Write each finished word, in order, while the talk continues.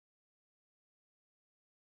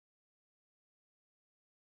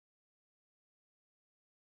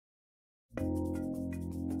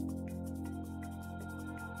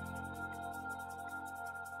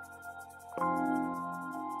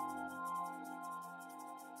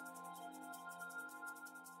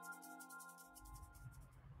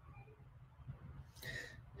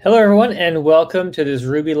Hello, everyone, and welcome to this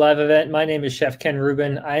Rouxbe live event. My name is Chef Ken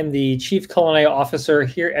Rubin. I'm the Chief Culinary Officer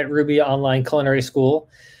here at Rouxbe Online Culinary School.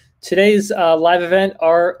 Today's live event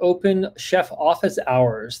are open chef office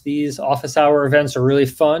hours. These office hour events are really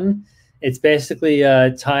fun. It's basically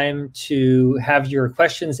time to have your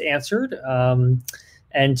questions answered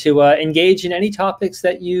and to engage in any topics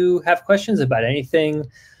that you have questions about, anything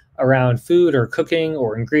around food or cooking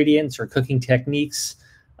or ingredients or cooking techniques.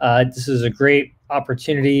 This is a great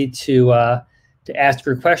opportunity to ask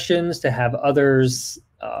your questions, to have others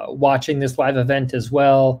watching this live event as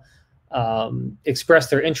well express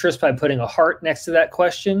their interest by putting a heart next to that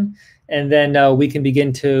question, and then we can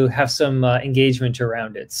begin to have some engagement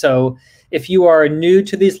around it. So if you are new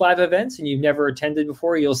to these live events and you've never attended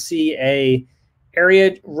before, you'll see a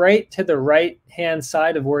area right to the right-hand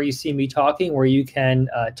side of where you see me talking, where you can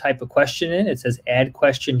type a question in. It says Add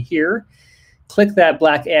Question here. Click that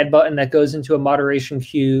black add button that goes into a moderation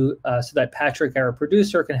queue so that Patrick, our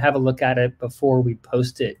producer, can have a look at it before we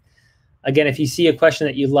post it. Again, if you see a question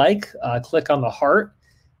that you like, click on the heart.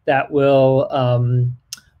 That will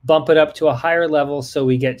bump it up to a higher level so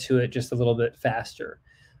we get to it just a little bit faster.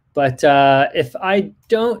 But if I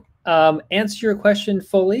don't answer your question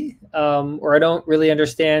fully or I don't really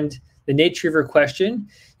understand the nature of your question,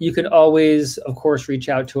 you can always, of course, reach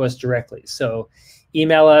out to us directly. So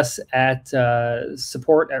email us at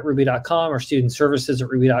support@rouxbe.com or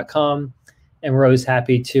studentservices@rouxbe.com, and we're always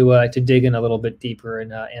happy to dig in a little bit deeper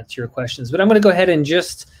and answer your questions. But I'm going to go ahead and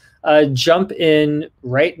just jump in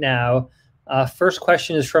right now. First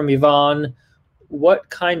question is from Yvonne. What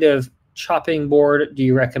kind of chopping board do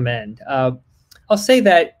you recommend? I'll say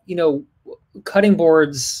that, cutting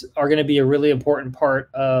boards are going to be a really important part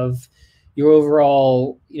of your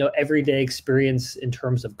overall, everyday experience in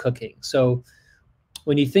terms of cooking. So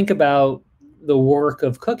when you think about the work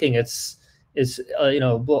of cooking, it's a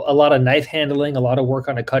lot of knife handling, a lot of work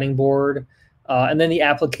on a cutting board, and then the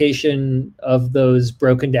application of those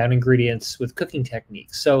broken down ingredients with cooking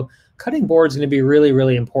techniques. So cutting board is going to be really,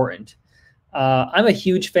 really important. I'm a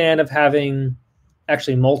huge fan of having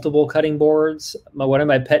actually multiple cutting boards. One of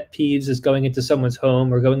my pet peeves is going into someone's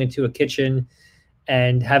home or going into a kitchen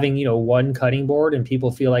and having, one cutting board and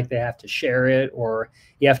people feel like they have to share it, or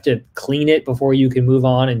you have to clean it before you can move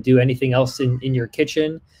on and do anything else in your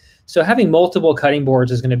kitchen. So having multiple cutting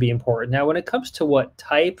boards is going to be important. Now, when it comes to what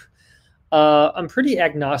type, I'm pretty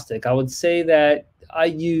agnostic. I would say that I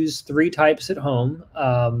use 3 types at home.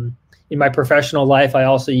 In my professional life, I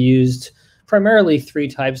also used primarily 3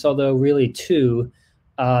 types, although really 2,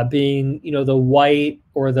 being, the white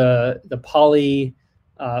or the poly,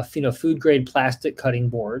 food grade plastic cutting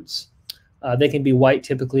boards. They can be white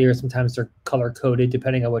typically, or sometimes they're color coded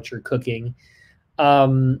depending on what you're cooking.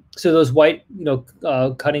 So those white,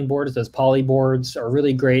 cutting boards, those poly boards are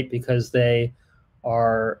really great because they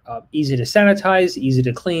are easy to sanitize, easy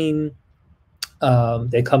to clean.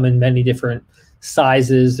 They come in many different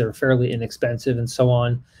sizes. They're fairly inexpensive and so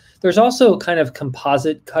on. There's also kind of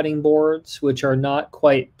composite cutting boards, which are not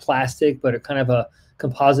quite plastic, but are kind of a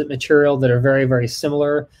composite material that are very, very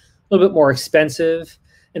similar, a little bit more expensive.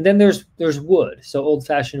 And then there's wood. So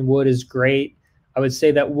old-fashioned wood is great. I would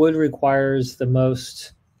say that wood requires the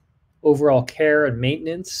most overall care and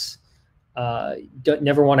maintenance.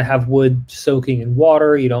 Never want to have wood soaking in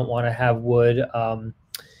water. You don't want to have wood,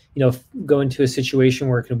 go into a situation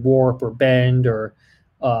where it can warp or bend or,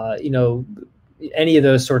 any of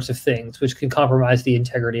those sorts of things, which can compromise the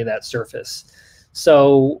integrity of that surface.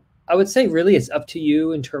 So I would say really it's up to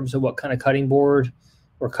you in terms of what kind of cutting board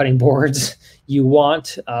or cutting boards you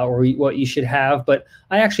want or what you should have. But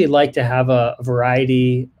I actually like to have a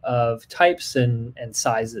variety of types and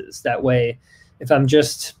sizes. That way, if I'm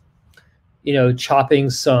just, chopping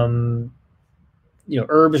some,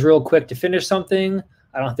 herbs real quick to finish something,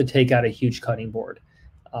 I don't have to take out a huge cutting board.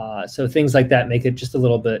 So things like that make it just a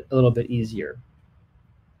little bit easier.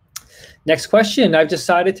 Next question. I've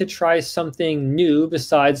decided to try something new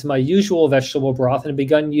besides my usual vegetable broth and have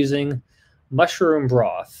begun using mushroom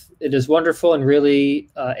broth. It is wonderful and really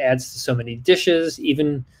adds to so many dishes,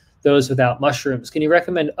 even those without mushrooms. Can you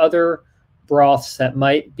recommend other broths that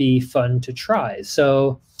might be fun to try?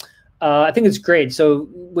 So I think it's great. So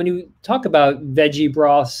when you talk about veggie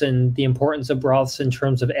broths and the importance of broths in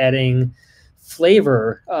terms of adding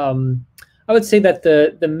flavor, I would say that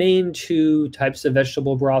the main 2 types of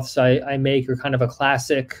vegetable broths I make are kind of a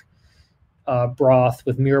classic broth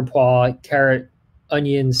with mirepoix, carrot,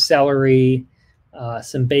 onion, celery,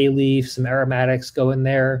 some bay leaf, some aromatics go in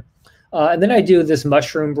there. And then I do this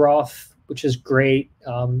mushroom broth, which is great.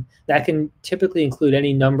 That can typically include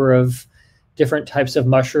any number of different types of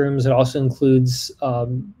mushrooms. It also includes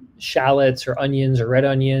shallots or onions or red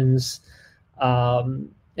onions,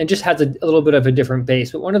 and just has a little bit of a different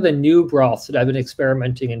base. But one of the new broths that I've been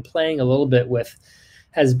experimenting and playing a little bit with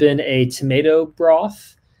has been a tomato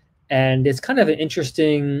broth. And it's kind of an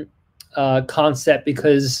interesting concept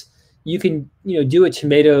because you can, do a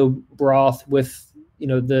tomato broth with,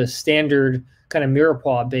 the standard kind of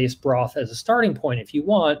mirepoix based broth as a starting point if you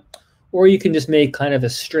want, or you can just make kind of a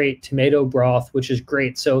straight tomato broth, which is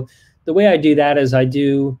great. So the way I do that is I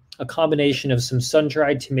do a combination of some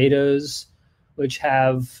sun-dried tomatoes, which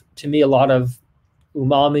have, to me, a lot of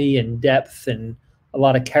umami and depth and a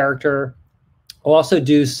lot of character. I'll also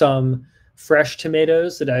do some fresh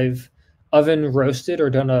tomatoes that I've oven roasted or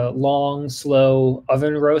done a long, slow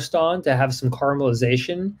oven roast on to have some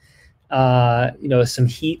caramelization, some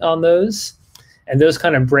heat on those. And those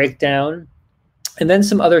kind of break down. And then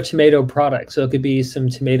some other tomato products. So it could be some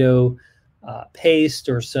tomato paste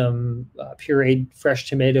or some pureed fresh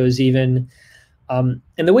tomatoes even. And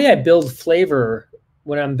the way I build flavor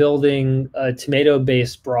when I'm building a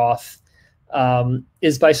tomato-based broth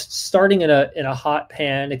is by starting in a hot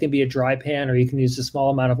pan. It can be a dry pan, or you can use a small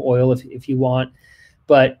amount of oil if you want.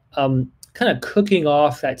 But kind of cooking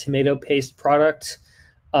off that tomato paste product,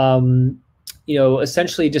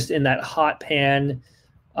 essentially just in that hot pan,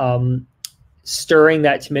 stirring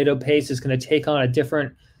that tomato paste is going to take on a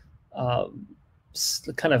different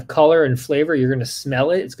kind of color and flavor. You're going to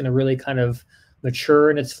smell it. It's going to really kind of mature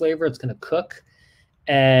in its flavor. It's going to cook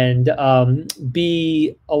and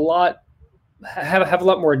be a lot, have a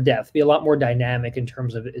lot more depth, be a lot more dynamic in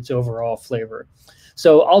terms of its overall flavor.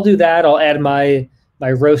 So I'll do that. I'll add my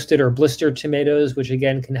roasted or blistered tomatoes, which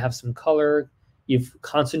again can have some color. You've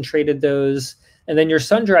concentrated those. And then your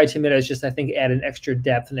sun-dried tomatoes just, I think, add an extra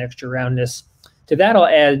depth and extra roundness. To that, I'll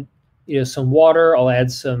add some water. I'll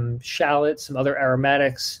add some shallots, some other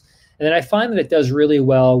aromatics. And then I find that it does really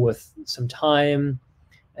well with some thyme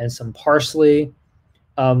and some parsley.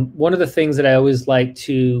 One of the things that I always like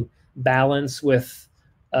to balance with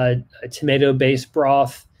a tomato-based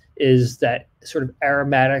broth is that sort of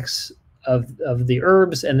aromatics of the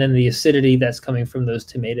herbs and then the acidity that's coming from those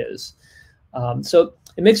tomatoes. So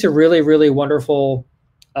it makes a really, really wonderful,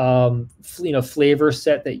 flavor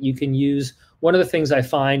set that you can use. One of the things I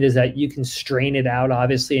find is that you can strain it out,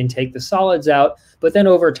 obviously, and take the solids out. But then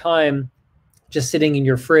over time, just sitting in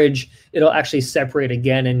your fridge, it'll actually separate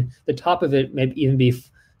again. And the top of it may even be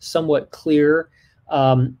somewhat clear,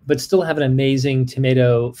 but still have an amazing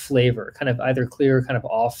tomato flavor, kind of either clear, kind of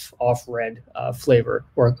off red flavor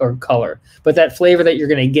or color. But that flavor that you're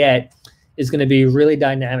going to get is going to be really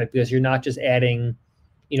dynamic because you're not just adding,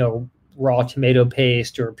 raw tomato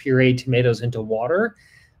paste or pureed tomatoes into water.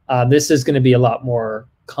 This is going to be a lot more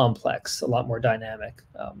complex, a lot more dynamic.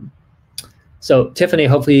 So Tiffany,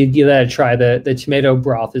 hopefully you give that a try. The tomato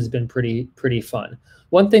broth has been pretty fun.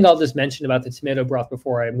 One thing I'll just mention about the tomato broth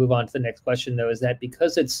before I move on to the next question, though, is that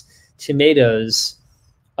because it's tomatoes,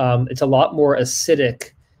 it's a lot more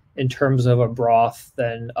acidic in terms of a broth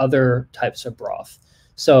than other types of broth.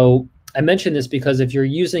 So I mention this because if you're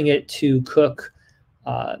using it to cook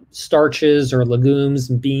starches or legumes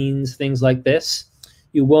and beans, things like this,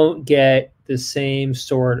 you won't get the same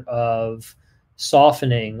sort of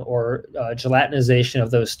softening or gelatinization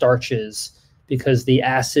of those starches because the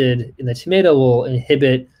acid in the tomato will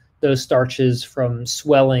inhibit those starches from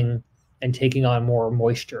swelling and taking on more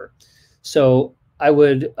moisture. So I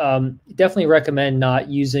would definitely recommend not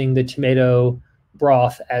using the tomato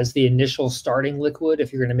broth as the initial starting liquid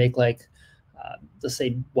if you're going to make let's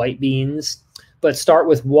say white beans, but start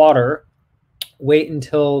with water. Wait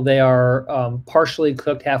until they are partially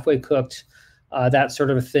cooked, halfway cooked, that sort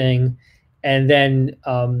of a thing. And then,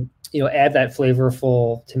 add that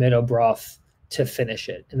flavorful tomato broth to finish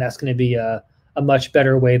it. And that's going to be a much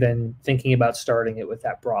better way than thinking about starting it with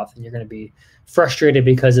that broth. And you're going to be frustrated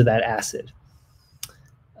because of that acid.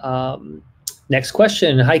 Next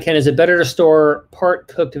question. Hi, Ken. Is it better to store part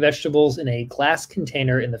cooked vegetables in a glass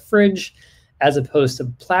container in the fridge as opposed to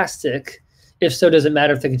plastic? If so, does it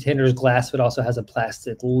matter if the container is glass but also has a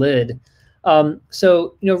plastic lid?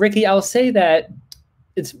 So, Ricky, I'll say that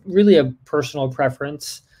it's really a personal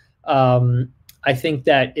preference. I think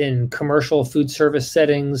that in commercial food service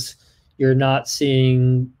settings, you're not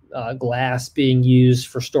seeing glass being used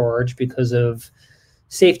for storage because of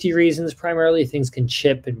safety reasons primarily. Things can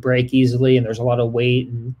chip and break easily, and there's a lot of weight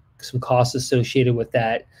and some costs associated with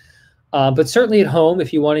that. But certainly at home,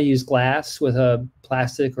 if you want to use glass with a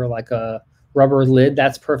plastic or like a rubber lid,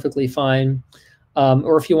 that's perfectly fine.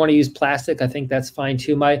 Or if you want to use plastic, I think that's fine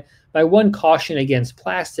too. My one caution against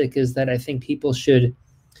plastic is that I think people should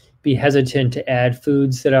be hesitant to add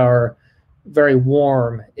foods that are very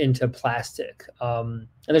warm into plastic. And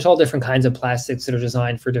there's all different kinds of plastics that are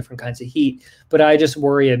designed for different kinds of heat. But I just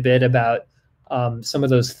worry a bit about some of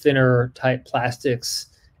those thinner type plastics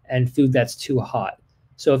and food that's too hot.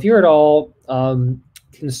 So if you're at all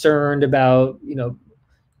concerned about,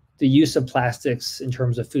 the use of plastics in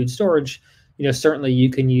terms of food storage, certainly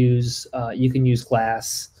you can use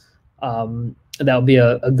glass. That would be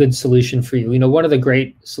a good solution for you. One of the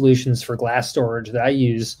great solutions for glass storage that I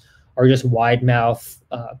use are just wide mouth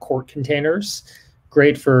quart containers.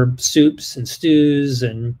 Great for soups and stews,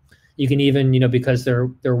 and you can even, because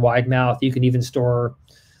they're wide mouth, you can even store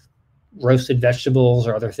roasted vegetables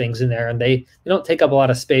or other things in there, and they don't take up a lot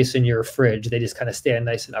of space in your fridge. They just kind of stand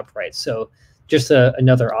nice and upright. So just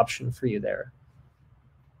another option for you there.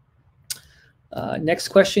 Next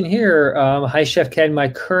question here. Hi, Chef Ken. My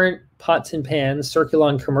current pots and pans, circular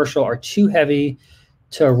and commercial, are too heavy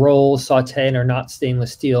to roll, saute, and are not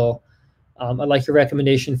stainless steel. I'd like your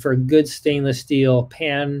recommendation for a good stainless steel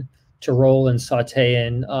pan to roll and saute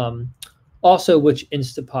in. Also, which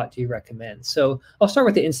Instapot do you recommend? So I'll start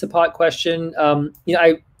with the Instapot question.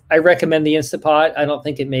 I recommend the Instapot. I don't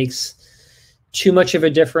think it makes too much of a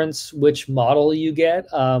difference which model you get.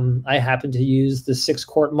 I happen to use the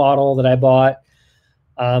 6-quart model that I bought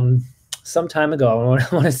some time ago.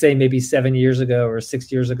 I want to say maybe 7 years ago or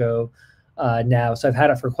 6 years ago now. So I've had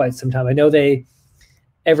it for quite some time. I know they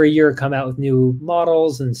every year come out with new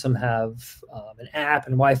models, and some have an app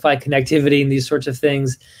and Wi-Fi connectivity and these sorts of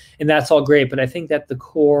things. And that's all great. But I think that the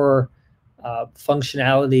core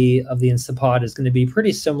functionality of the Instapot is going to be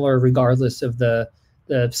pretty similar regardless of the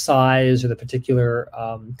size or the particular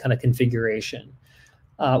kind of configuration.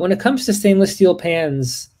 When it comes to stainless steel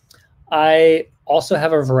pans, I also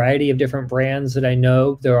have a variety of different brands that I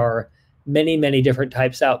know. There are many, many different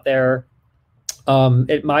types out there.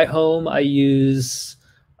 At my home, I use,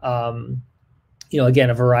 again,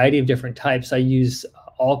 a variety of different types. I use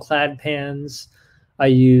all-clad pans. I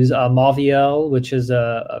use Maviel, which is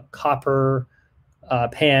a copper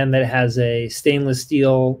pan that has a stainless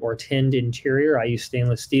steel or tinned interior. I use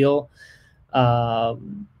stainless steel. I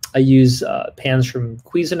use pans from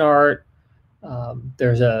Cuisinart.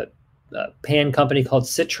 There's a pan company called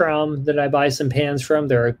Citram that I buy some pans from.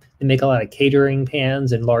 They make a lot of catering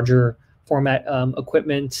pans and larger format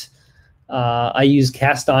equipment. I use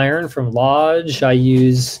cast iron from Lodge. I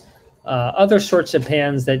use other sorts of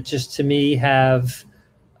pans that just, to me, have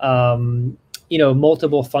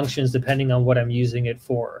multiple functions depending on what I'm using it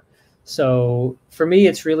for. So for me,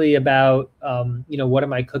 it's really about, what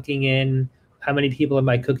am I cooking in? How many people am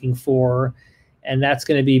I cooking for? And that's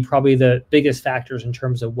going to be probably the biggest factors in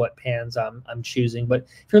terms of what pans I'm choosing. But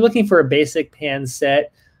if you're looking for a basic pan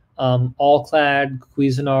set, all-clad,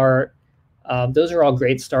 Cuisinart, those are all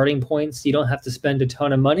great starting points. You don't have to spend a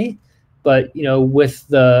ton of money, but with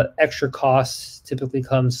the extra costs typically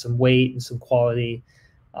comes some weight and some quality.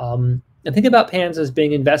 And think about pans as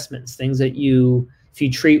being investments, things that if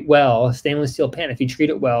you treat well, a stainless steel pan, if you treat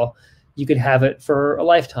it well, you could have it for a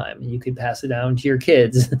lifetime. You could pass it down to your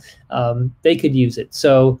kids. They could use it.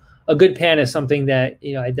 So a good pan is something that,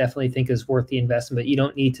 I definitely think is worth the investment, but you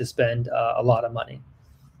don't need to spend a lot of money.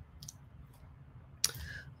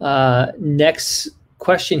 Next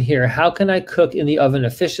question here. How can I cook in the oven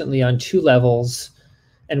efficiently on 2 levels,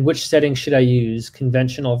 and which setting should I use,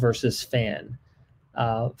 conventional versus fan?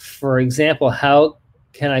 For example, how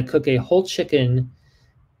can I cook a whole chicken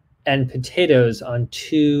and potatoes on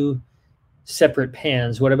 2 separate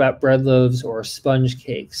pans? What about bread loaves or sponge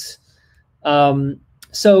cakes?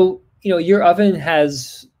 So, your oven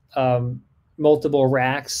has multiple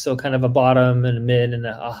racks, so kind of a bottom and a mid and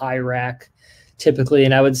a high rack typically.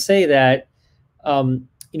 And I would say that,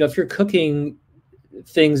 if you're cooking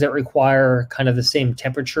things that require kind of the same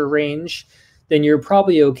temperature range, then you're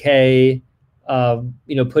probably okay,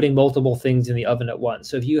 putting multiple things in the oven at once.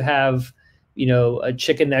 So if you have, a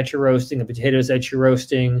chicken that you're roasting and potatoes that you're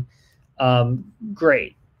roasting,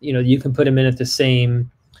 great. You can put them in at the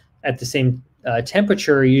same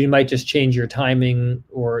temperature. You might just change your timing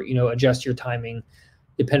or, adjust your timing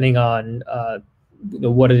depending on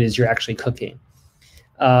what it is you're actually cooking.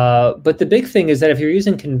 But the big thing is that if you're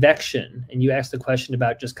using convection, and you asked the question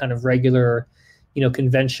about just kind of regular,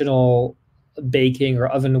 conventional baking or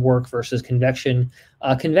oven work versus convection,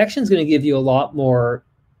 convection is going to give you a lot more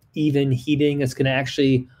even heating. It's going to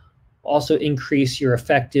actually also increase your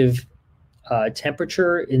effective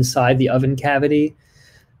temperature inside the oven cavity.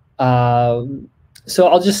 So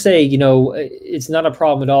I'll just say, it's not a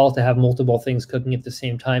problem at all to have multiple things cooking at the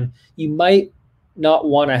same time. You might not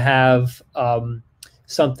want to have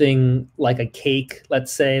something like a cake,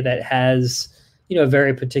 let's say, that has, a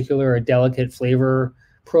very particular or delicate flavor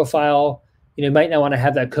profile, you might not want to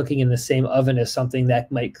have that cooking in the same oven as something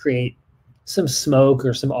that might create some smoke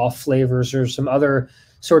or some off flavors or some other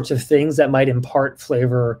sorts of things that might impart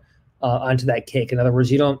flavor onto that cake. In other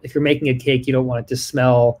words, if you're making a cake, you don't want it to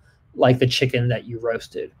smell like the chicken that you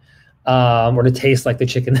roasted, or to taste like the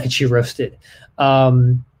chicken that you roasted.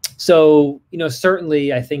 So,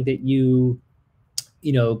 certainly I think that you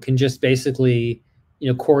can just basically,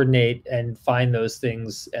 coordinate and find those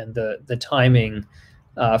things and the timing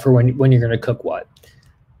for when you're going to cook what.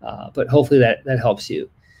 But hopefully that helps you.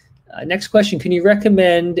 Next question, can you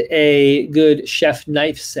recommend a good chef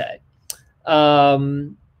knife set? I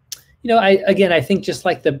think just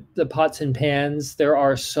like the pots and pans, there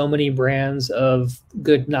are so many brands of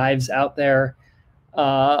good knives out there.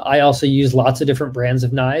 I also use lots of different brands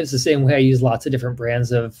of knives, the same way I use lots of different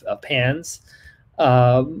brands of pans.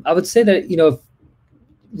 I would say that,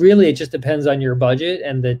 really it just depends on your budget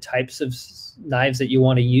and the types of knives that you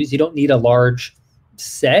want to use. You don't need a large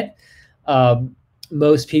set.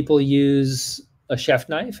 Most people use a chef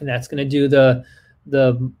knife, and that's going to do the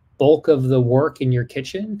bulk of the work in your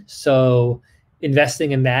kitchen. So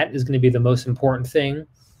investing in that is going to be the most important thing.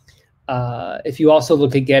 If you also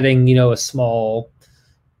look at getting, a small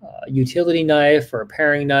utility knife or a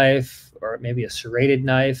paring knife or maybe a serrated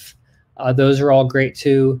knife, those are all great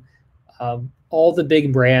too. All the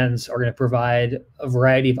big brands are going to provide a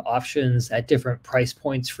variety of options at different price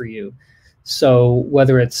points for you. So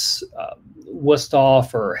whether it's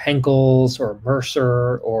Wusthof or Henkel's or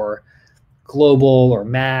Mercer or Global or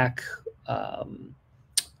Mac,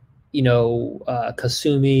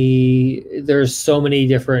 Kasumi, there's so many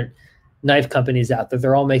different knife companies out there.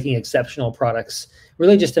 They're all making exceptional products.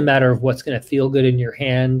 Really just a matter of what's going to feel good in your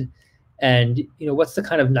hand, and what's the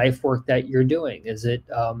kind of knife work that you're doing. Is it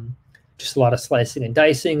just a lot of slicing and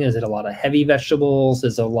dicing? Is it a lot of heavy vegetables?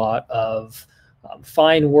 Is it a lot of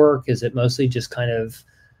fine work? Is it mostly just kind of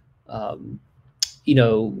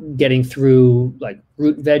getting through like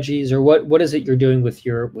root veggies, or what is it you're doing with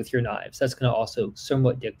your knives? That's going to also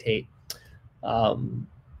somewhat dictate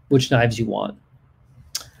which knives you want.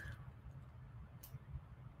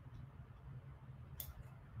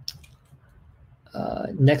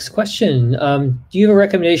 Next question. Do you have a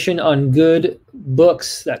recommendation on good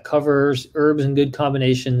books that covers herbs and good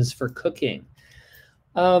combinations for cooking?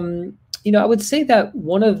 I would say that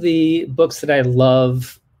one of the books that I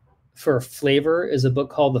love for flavor is a book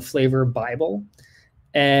called The Flavor Bible.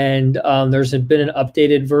 And there's been an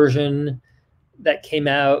updated version that came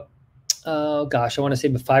out, I want to say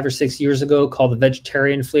about 5 or 6 years ago, called The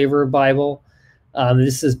Vegetarian Flavor Bible.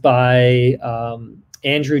 This is by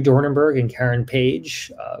Andrew Dornenberg and Karen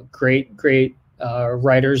Page, great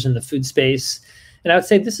writers in the food space. And I would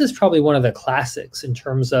say this is probably one of the classics in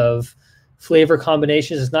terms of flavor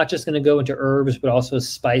combinations. It's not just going to go into herbs, but also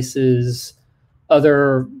spices,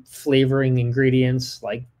 other flavoring ingredients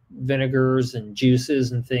like vinegars and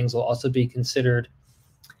juices and things will also be considered.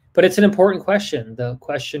 But it's an important question, the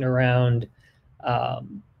question around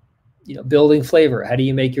building flavor. How do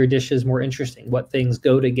you make your dishes more interesting? What things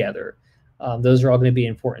go together? Those are all going to be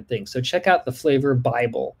important things. So check out The Flavor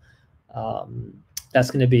Bible. That's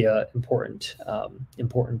going to be an important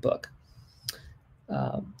book.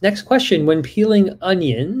 Next question. When peeling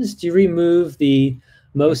onions, do you remove the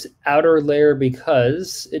most outer layer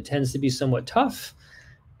because it tends to be somewhat tough?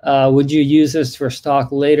 Would you use this for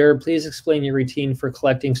stock later? Please explain your routine for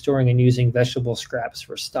collecting, storing, and using vegetable scraps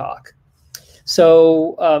for stock.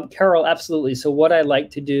 So, Carol, absolutely. So what I like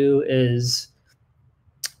to do is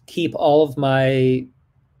keep all of my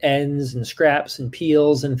ends and scraps and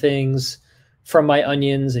peels and things from my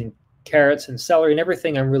onions and carrots and celery and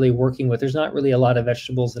everything I'm really working with. There's not really a lot of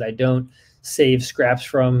vegetables that I don't save scraps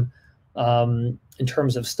from. In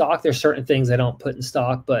terms of stock, there's certain things I don't put in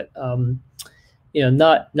stock, but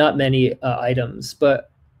not many items.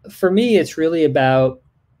 But for me, it's really about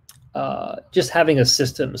just having a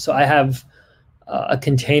system. So I have a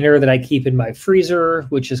container that I keep in my freezer,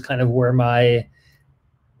 which is kind of where my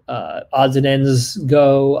odds and ends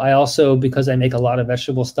go. I also, because I make a lot of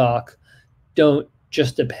vegetable stock, don't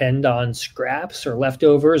just depend on scraps or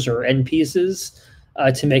leftovers or end pieces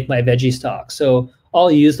to make my veggie stock. So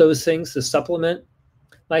I'll use those things to supplement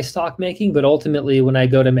my stock making. But ultimately, when I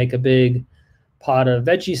go to make a big pot of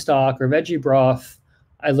veggie stock or veggie broth,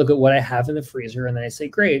 I look at what I have in the freezer and then I say,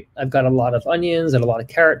 great, I've got a lot of onions and a lot of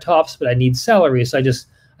carrot tops, but I need celery. So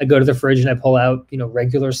I go to the fridge and I pull out,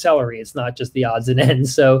 regular celery. It's not just the odds and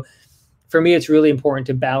ends. So for me, it's really important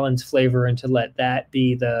to balance flavor and to let that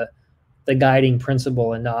be the guiding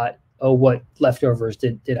principle and not oh, what leftovers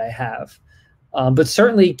did I have? But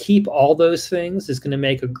certainly keep all those things. Is going to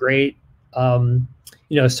make a great,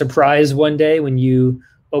 surprise one day when you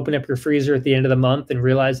open up your freezer at the end of the month and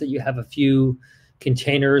realize that you have a few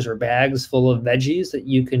containers or bags full of veggies that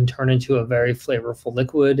you can turn into a very flavorful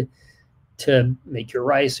liquid to make your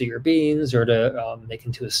rice or your beans, or to make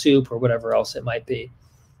into a soup or whatever else it might be.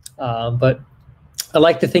 But I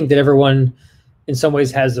like to think that everyone in some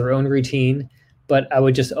ways has their own routine, but I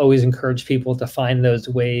would just always encourage people to find those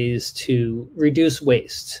ways to reduce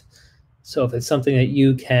waste. So if it's something that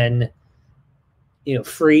you can,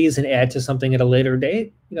 freeze and add to something at a later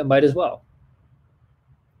date, might as well.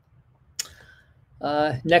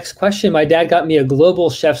 Next question. My dad got me a global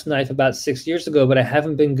chef's knife about 6 years ago, but I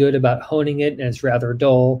haven't been good about honing it, and it's rather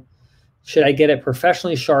dull. Should I get it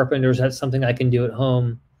professionally sharpened, or is that something I can do at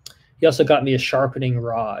home? He also got me a sharpening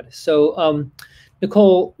rod. So,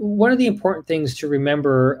 Nicole, one of the important things to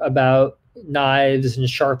remember about knives and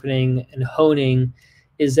sharpening and honing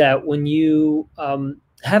is that when you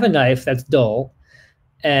have a knife that's dull,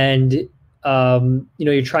 and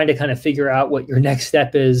you're trying to kind of figure out what your next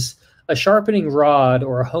step is, a sharpening rod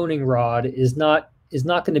or a honing rod is not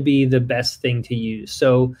going to be the best thing to use.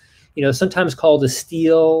 So, sometimes called a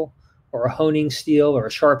steel or a honing steel or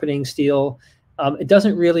a sharpening steel, it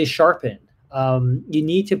doesn't really sharpen. You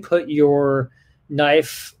need to put your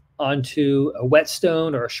knife onto a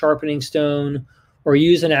whetstone or a sharpening stone, or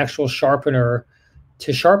use an actual sharpener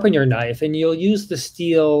to sharpen your knife, and you'll use the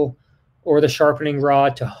steel or the sharpening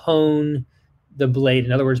rod to hone the blade.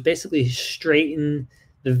 In other words, basically straighten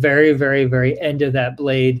the very, very, very end of that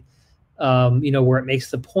blade, where it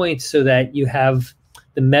makes the point, so that you have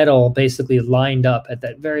the metal basically lined up at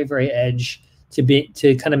that very, very edge to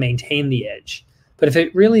kind of maintain the edge. But if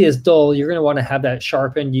it really is dull, you're going to want to have that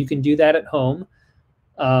sharpened. You can do that at home,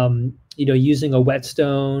 using a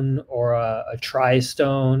whetstone or a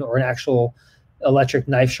tri-stone or an actual electric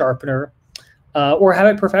knife sharpener, or have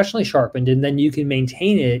it professionally sharpened, and then you can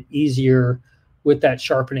maintain it easier with that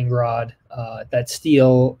sharpening rod, that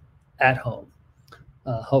steel at home.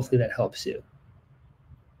 Hopefully that helps you.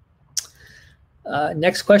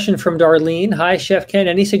 Next question from Darlene. Hi, Chef Ken.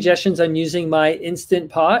 Any suggestions on using my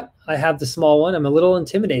Instant Pot? I have the small one. I'm a little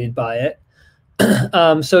intimidated by it.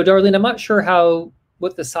 So Darlene, I'm not sure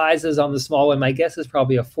what the size is on the small one. My guess is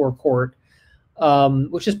probably a 4-quart,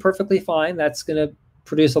 which is perfectly fine. That's going to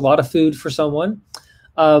produce a lot of food for someone.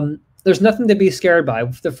 There's nothing to be scared by.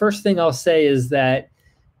 The first thing I'll say is that,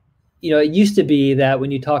 it used to be that when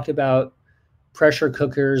you talked about pressure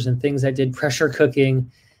cookers and things that did pressure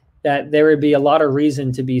cooking, that there would be a lot of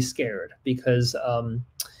reason to be scared, because,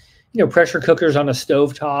 pressure cookers on a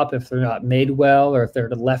stovetop, if they're not made well, or if they're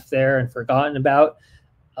left there and forgotten about,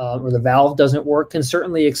 or the valve doesn't work, can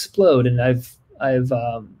certainly explode. And I've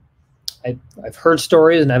heard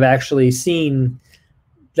stories, and I've actually seen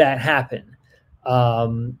that happen.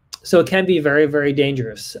 So it can be very, very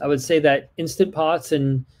dangerous. I would say that Instant Pots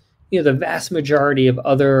and, the vast majority of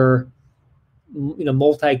other,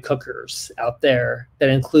 multi-cookers out there that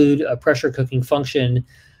include a pressure cooking function,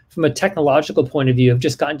 from a technological point of view, have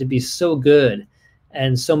just gotten to be so good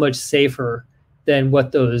and so much safer than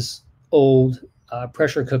what those old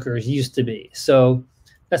pressure cookers used to be. So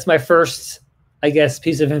that's my first, I guess,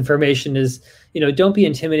 piece of information is, don't be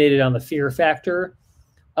intimidated on the fear factor,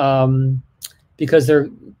 because they're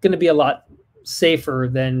going to be a lot safer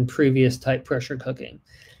than previous type pressure cooking.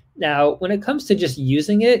 Now, when it comes to just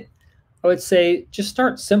using it, I would say just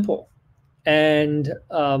start simple. And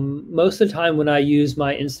most of the time when I use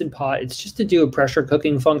my Instant Pot, it's just to do a pressure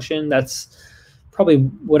cooking function. That's probably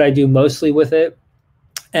what I do mostly with it.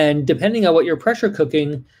 And depending on what you're pressure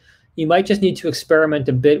cooking, you might just need to experiment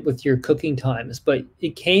a bit with your cooking times. But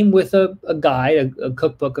it came with a guide, a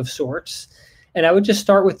cookbook of sorts. And I would just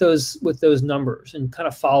start with those numbers and kind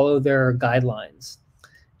of follow their guidelines.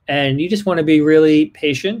 And you just want to be really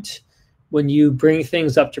patient when you bring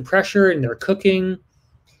things up to pressure and they're cooking.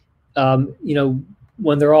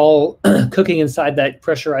 When they're all cooking inside that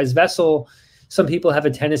pressurized vessel, some people have a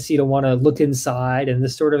tendency to want to look inside and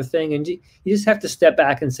this sort of thing. And you just have to step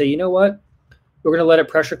back and say, you know what? We're going to let it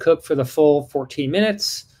pressure cook for the full 14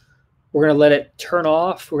 minutes. We're going to let it turn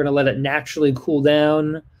off. We're going to let it naturally cool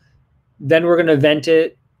down. Then we're going to vent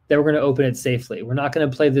it. Then we're going to open it safely. We're not going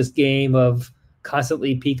to play this game of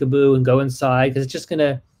constantly peekaboo and go inside, because it's just going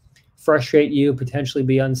to frustrate you, potentially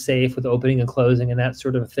be unsafe with opening and closing and that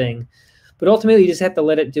sort of thing. But ultimately, you just have to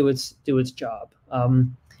let it do its job.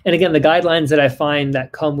 And again, the guidelines that I find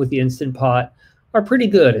that come with the Instant Pot are pretty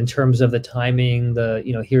good in terms of the timing,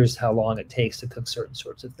 here's how long it takes to cook certain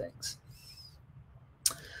sorts of things.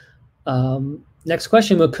 Next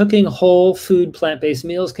question, when cooking whole food plant-based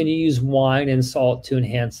meals, can you use wine and salt to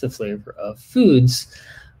enhance the flavor of foods?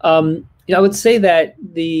 I would say that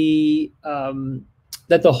the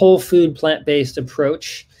whole food plant-based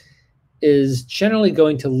approach is generally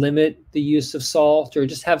going to limit the use of salt, or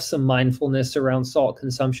just have some mindfulness around salt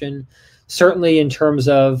consumption. Certainly in terms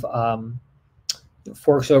of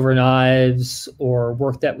forks over knives, or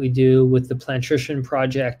work that we do with the Plantrition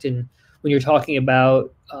Project, and when you're talking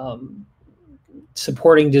about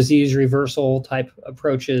supporting disease reversal type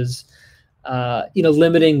approaches,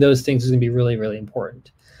 limiting those things is going to be really, really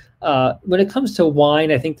important. When it comes to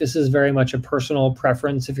wine, I think this is very much a personal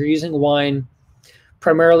preference. If you're using wine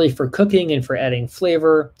primarily for cooking and for adding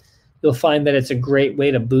flavor, you'll find that it's a great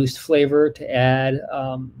way to boost flavor, to add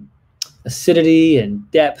acidity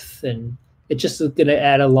and depth, and it just is going to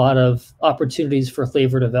add a lot of opportunities for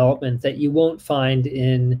flavor development that you won't find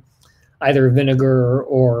in either vinegar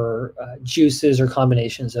or juices or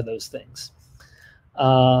combinations of those things.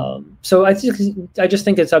 So I just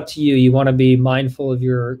think it's up to you. You want to be mindful of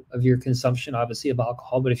your consumption, obviously, of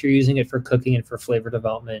alcohol, but if you're using it for cooking and for flavor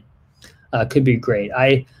development, could be great.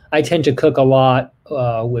 I tend to cook a lot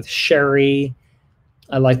with sherry.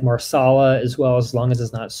 I like marsala as well, as long as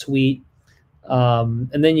it's not sweet.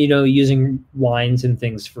 And then, using wines and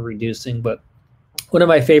things for reducing. But one of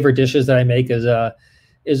my favorite dishes that I make is a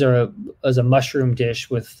mushroom dish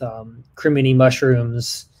with cremini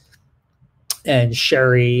mushrooms and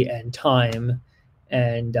sherry and thyme,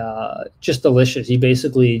 and just delicious. You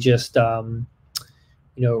basically just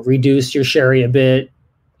reduce your sherry a bit,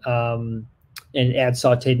 and add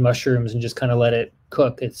sauteed mushrooms and just kind of let it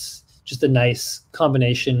cook. It's just a nice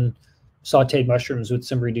combination, sauteed mushrooms with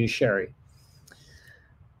some reduced sherry.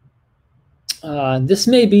 This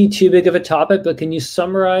may be too big of a topic, but can you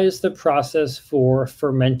summarize the process for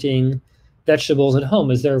fermenting vegetables at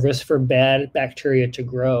home? Is there a risk for bad bacteria to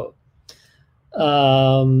grow?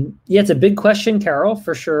 Yeah, it's a big question, Carol,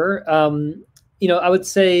 for sure. I would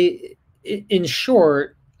say, in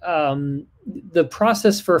short, the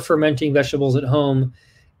process for fermenting vegetables at home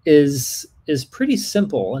is pretty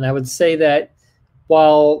simple. And I would say that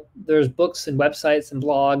while there's books and websites and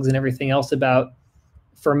blogs and everything else about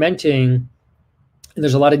fermenting, and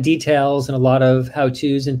there's a lot of details and a lot of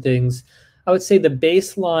how-tos and things, I would say the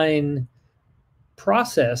baseline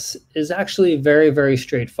process is actually very, very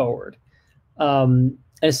straightforward. And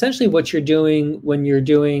essentially what you're doing when you're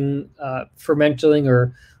doing fermenting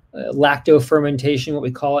or lacto fermentation, what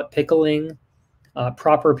we call it, pickling,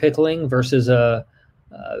 proper pickling versus a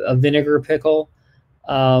vinegar pickle,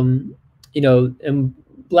 and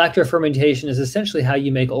lacto fermentation is essentially how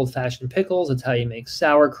you make old-fashioned pickles. It's how you make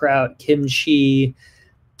sauerkraut, kimchi.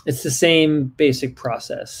 It's the same basic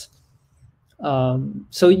process.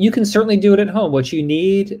 So you can certainly do it at home. What you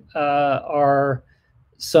need are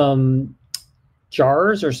some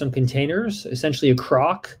jars or some containers, essentially a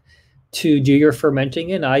crock, to do your fermenting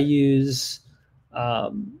in. I use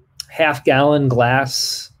half-gallon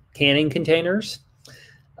glass canning containers.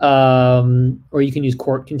 Or you can use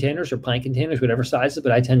quart containers or pint containers, whatever sizes,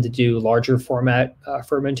 but I tend to do larger format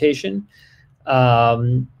fermentation.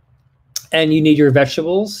 And you need your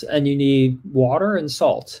vegetables, and you need water and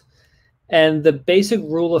salt. And the basic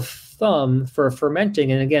rule of thumb for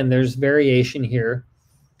fermenting, and again, there's variation here,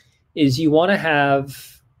 is you want to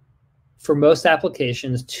have, for most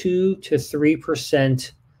applications, 2 to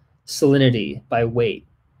 3% salinity by weight.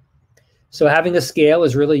 So having a scale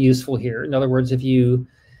is really useful here. In other words, if you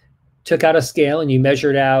took out a scale and you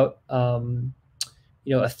measured out, 1,000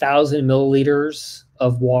 milliliters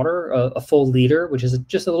of water, a full liter, which is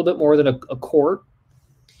just a little bit more than a quart,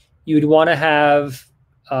 you'd want to have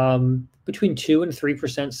between 2 and 3%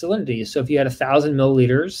 salinity. So if you had 1,000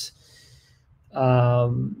 milliliters,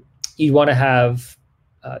 you'd want to have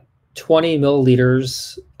 20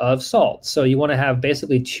 milliliters of salt. So you want to have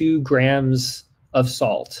basically 2 grams of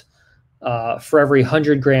salt for every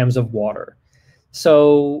 100 grams of water.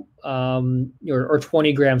 So, or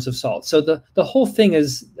 20 grams of salt. So the whole thing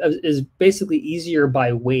is basically easier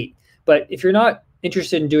by weight. But if you're not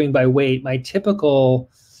interested in doing by weight, my typical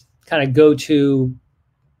kind of go-to,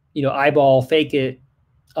 eyeball fake it,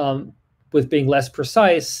 with being less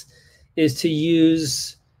precise, is to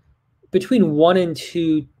use between 1 and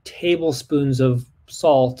 2 tablespoons of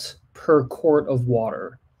salt per quart of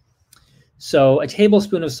water. So a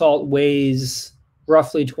tablespoon of salt weighs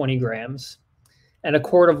roughly 20 grams. And a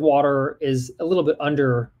quart of water is a little bit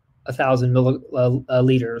under 1,000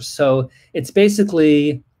 milliliters. So it's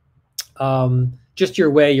basically just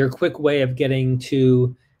your quick way of getting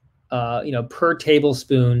to, per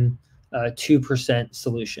tablespoon, 2%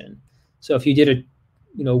 solution. So if you did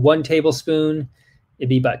 1 tablespoon, it'd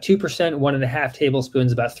be about 2%, 1.5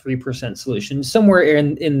 tablespoons, about 3% solution. Somewhere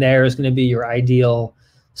in there is going to be your ideal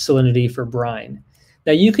salinity for brine.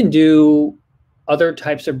 Now you can do other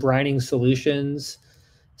types of brining solutions.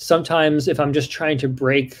 Sometimes if I'm just trying to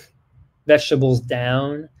break vegetables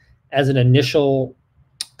down as an initial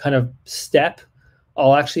kind of step,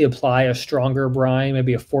 I'll actually apply a stronger brine,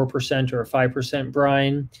 maybe a 4% or a 5%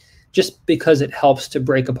 brine, just because it helps to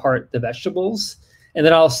break apart the vegetables. And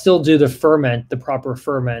then I'll still do the ferment, the proper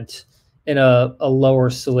ferment, in a lower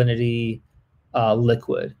salinity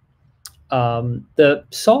liquid. The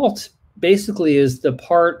salt basically is the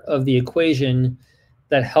part of the equation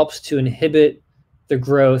that helps to inhibit the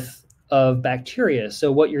growth of bacteria.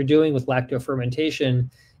 So what you're doing with lactofermentation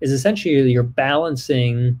is essentially you're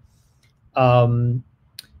balancing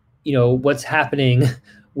what's happening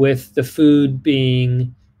with the food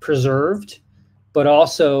being preserved, but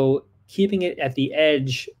also keeping it at the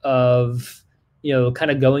edge of,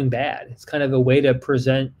 kind of going bad. It's kind of a way to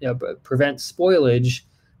prevent spoilage,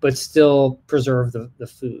 but still preserve the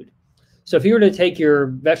food. So if you were to take your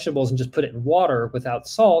vegetables and just put it in water without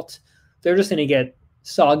salt, they're just going to get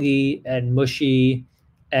soggy and mushy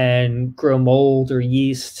and grow mold or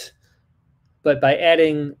yeast. But by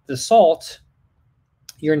adding the salt,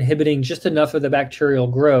 you're inhibiting just enough of the bacterial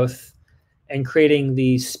growth and creating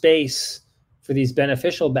the space for these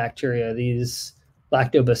beneficial bacteria, these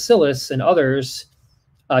lactobacillus and others,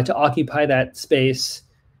 to occupy that space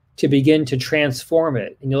to begin to transform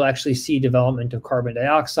it. And you'll actually see development of carbon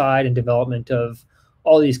dioxide and development of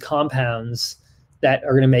all these compounds that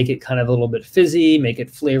are going to make it kind of a little bit fizzy, make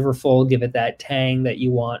it flavorful, give it that tang that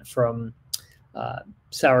you want from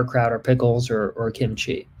sauerkraut or pickles or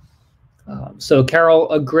kimchi. So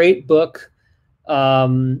Carol, a great book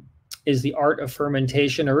is The Art of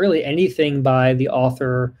Fermentation, or really anything by the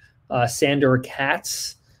author Sandor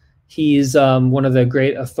Katz. He's one of the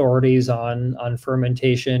great authorities on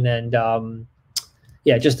fermentation, and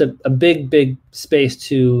just a big space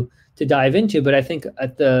to dive into. But I think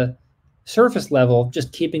at the surface level,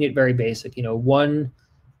 just keeping it very basic. 1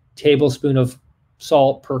 tablespoon of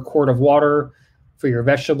salt per quart of water for your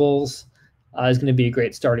vegetables is going to be a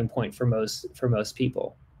great starting point for most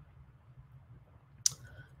people.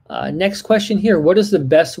 Next question here: what is the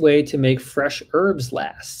best way to make fresh herbs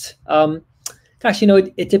last? Gosh,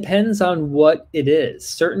 it depends on what it is.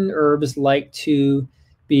 Certain herbs like to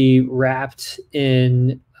be wrapped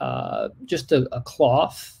in just a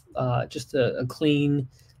cloth, just a clean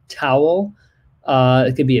towel.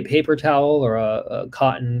 It could be a paper towel or a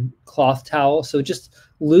cotton cloth towel. So just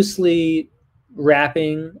loosely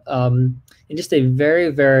wrapping in just a very,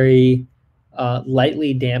 very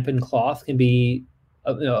lightly dampened cloth can be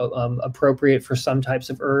appropriate for some types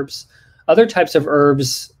of herbs. Other types of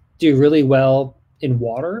herbs do really well in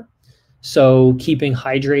water, so keeping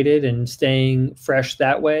hydrated and staying fresh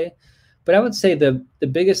that way. But I would say the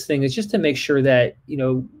biggest thing is just to make sure that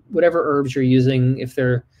whatever herbs you're using, if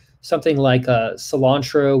they're something like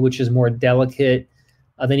cilantro, which is more delicate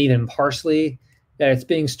than even parsley, that it's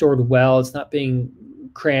being stored well, it's not being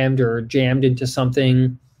crammed or jammed into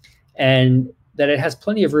something, and that it has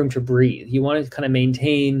plenty of room to breathe. You want to kind of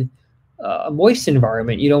maintain a moist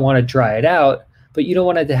environment. You don't want to dry it out, but you don't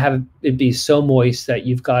want it to have it be so moist that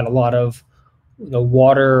you've got a lot of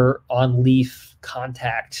water on leaf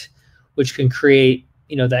contact, which can create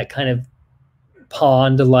that kind of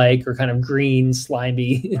pond-like or kind of green,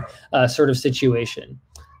 slimy sort of situation.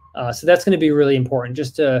 So that's going to be really important,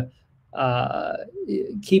 just to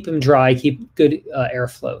keep them dry, keep good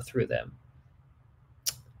airflow through them.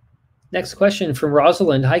 Next question from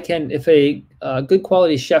Rosalind: hi Ken, if a good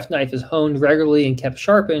quality chef knife is honed regularly and kept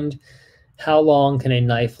sharpened, how long can a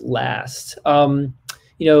knife last? Many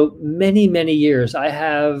years. I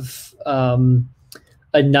have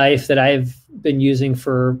a knife that I've been using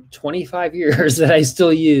for 25 years that I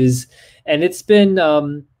still use, and it's been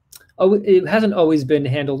it hasn't always been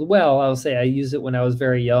handled well. I'll say I used it when I was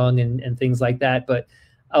very young and things like that, but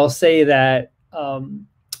I'll say that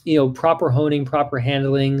proper honing, proper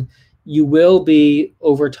handling, you will be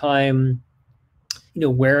over time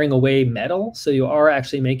wearing away metal. So you are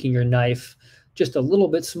actually making your knife just a little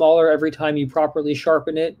bit smaller every time you properly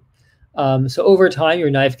sharpen it. So over time, your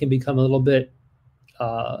knife can become a little bit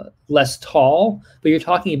less tall, but you're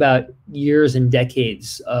talking about years and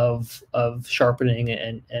decades of sharpening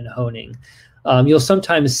and honing. You'll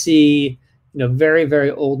sometimes see very, very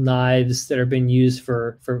old knives that have been used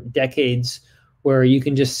for decades, where you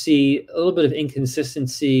can just see a little bit of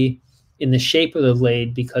inconsistency in the shape of the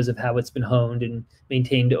blade because of how it's been honed and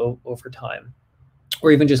maintained over time,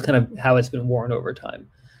 or even just kind of how it's been worn over time.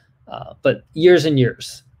 but years and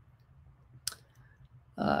years.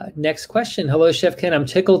 Next question. Hello, Chef Ken. I'm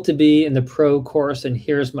tickled to be in the pro course, and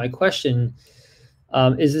here's my question.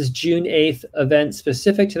 Is this June 8th event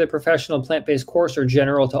specific to the professional plant-based course or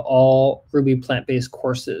general to all Rouxbe plant-based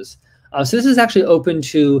courses? So this is actually open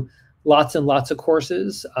to lots and lots of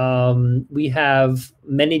courses. We have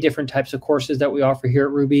many different types of courses that we offer here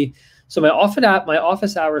at Rouxbe. So my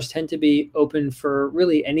office hours tend to be open for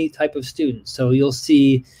really any type of student. So you'll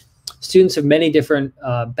see students of many different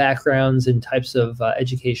backgrounds and types of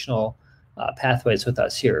educational pathways with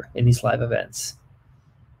us here in these live events.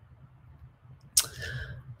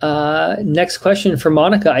 Next question for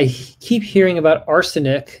Monica. I keep hearing about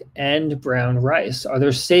arsenic and brown rice. Are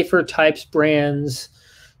there safer types, brands,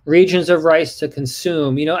 regions of rice to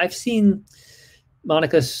consume? You know, I've seen,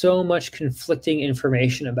 Monica, so much conflicting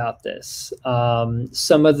information about this.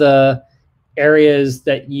 Some of the areas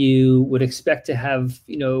that you would expect to have,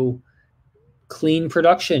 you know, clean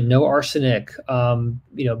production, no arsenic,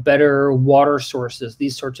 you know, better water sources,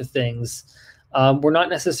 these sorts of things, were not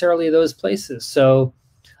necessarily those places. So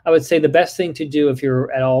I would say the best thing to do if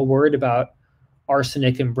you're at all worried about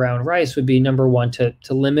arsenic and brown rice would be, number one, to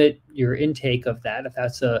limit your intake of that if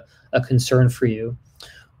that's a concern for you.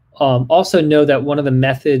 Also know that one of the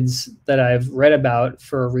methods that I've read about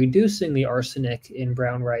for reducing the arsenic in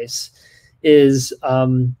brown rice is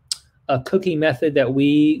a cooking method that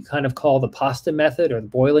we kind of call the pasta method or the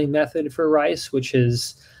boiling method for rice, which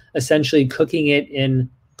is essentially cooking it in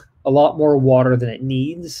a lot more water than it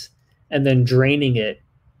needs and then draining it,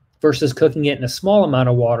 versus cooking it in a small amount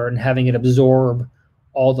of water and having it absorb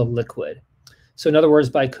all the liquid. So in other words,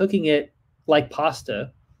 by cooking it like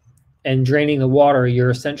pasta and draining the water,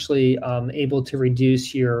 you're essentially able to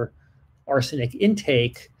reduce your arsenic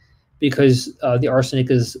intake because the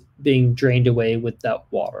arsenic is being drained away with that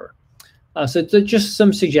water. So just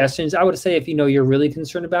some suggestions. I would say if you know you're really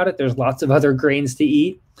concerned about it, there's lots of other grains to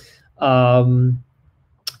eat. Yeah,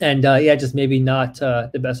 just maybe not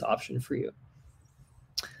the best option for you.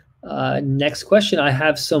 Next question. I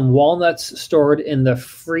have some walnuts stored in the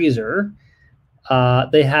freezer.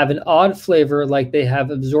 They have an odd flavor, like they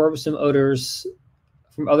have absorbed some odors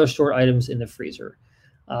from other stored items in the freezer.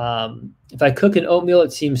 If I cook an oatmeal,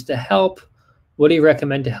 it seems to help. What do you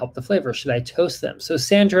recommend to help the flavor? Should I toast them? So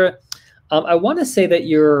Sandra, I want to say that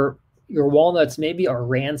your walnuts maybe are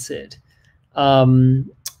rancid.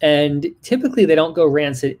 And typically they don't go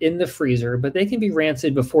rancid in the freezer, but they can be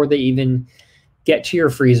rancid before they even get to your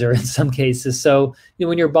freezer in some cases. So, you know,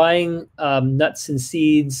 when you're buying nuts and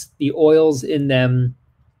seeds, the oils in them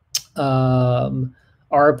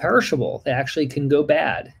are perishable. They actually can go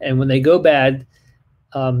bad. And when they go bad,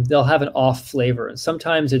 they'll have an off flavor. And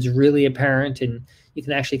sometimes it's really apparent and you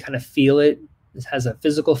can actually kind of feel it. It has a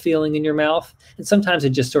physical feeling in your mouth. And sometimes it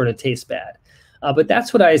just sort of tastes bad. But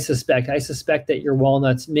that's what I suspect. I suspect that your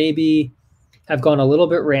walnuts maybe have gone a little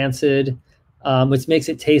bit rancid, which makes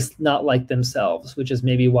it taste not like themselves, which is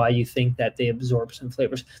maybe why you think that they absorb some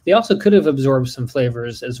flavors. They also could have absorbed some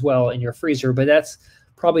flavors as well in your freezer, but that's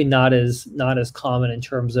probably not as common in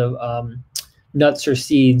terms of nuts or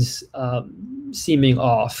seeds seeming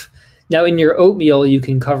off. Now, in your oatmeal, you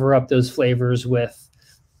can cover up those flavors with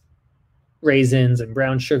raisins and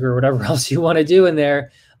brown sugar, whatever else you want to do in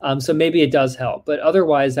there. So maybe it does help, but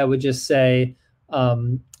otherwise, I would just say,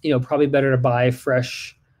 you know, probably better to buy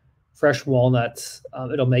fresh walnuts.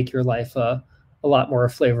 It'll make your life a lot more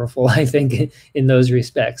flavorful, I think, in those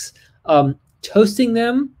respects. Toasting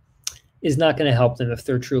them is not going to help them if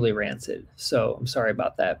they're truly rancid. So I'm sorry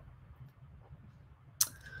about that.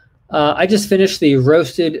 I just finished the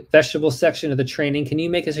roasted vegetable section of the training. Can you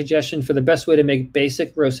make a suggestion for the best way to make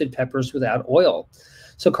basic roasted peppers without oil?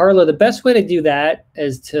 So Carla, the best way to do that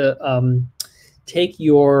is to take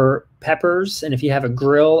your peppers, and if you have a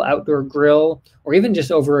grill, outdoor grill, or even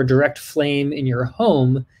just over a direct flame in your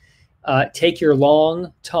home, take your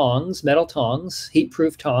long tongs, metal tongs,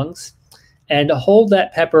 heat-proof tongs, and hold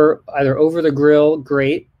that pepper either over the grill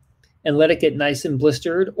grate and let it get nice and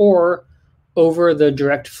blistered, or over the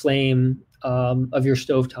direct flame of your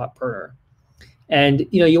stovetop burner. And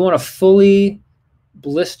you know, you want to fully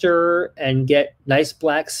blister and get nice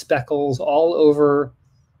black speckles all over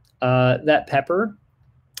that pepper.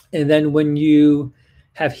 And then when you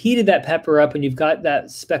have heated that pepper up and you've got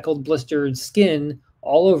that speckled blistered skin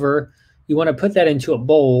all over, you want to put that into a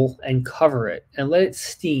bowl and cover it and let it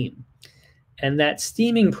steam. And that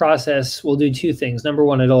steaming process will do two things. Number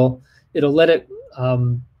one, it'll let it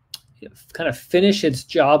kind of finish its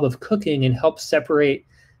job of cooking and help separate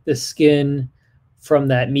the skin from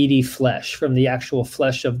that meaty flesh, from the actual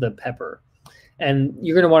flesh of the pepper. And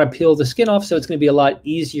you're going to want to peel the skin off, so it's going to be a lot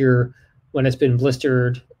easier when it's been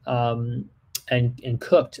blistered and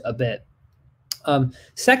cooked a bit.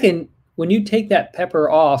 Second, when you take that pepper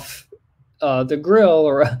off the grill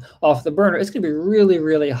or off the burner, it's going to be really,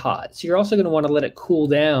 really hot. So you're also going to want to let it cool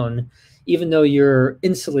down, even though you're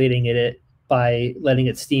insulating it by letting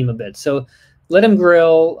it steam a bit. So let them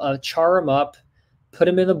grill, char them up, put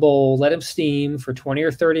them in a bowl, let them steam for 20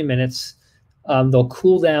 or 30 minutes. They'll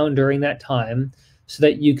cool down during that time so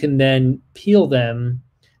that you can then peel them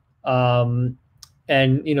and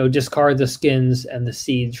discard the skins and the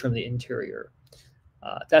seeds from the interior.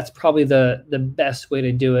 That's probably the best way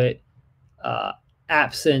to do it,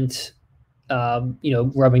 absent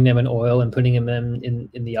rubbing them in oil and putting them in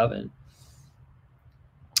the oven.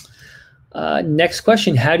 Next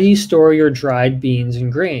question, how do you store your dried beans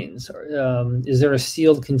and grains? Is there a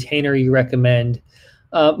sealed container you recommend?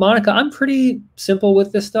 Monica, I'm pretty simple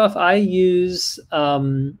with this stuff. I use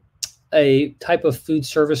a type of food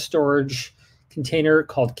service storage container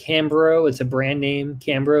called Cambro. It's a brand name,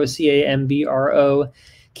 Cambro, C-A-M-B-R-O.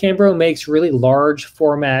 Cambro makes really large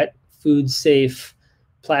format, food safe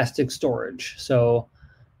plastic storage. So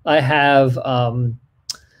I have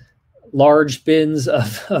large bins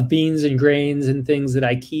of beans and grains and things that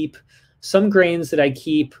I keep. Some grains that I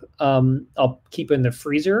keep, I'll keep in the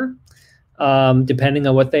freezer, depending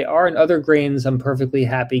on what they are. And other grains I'm perfectly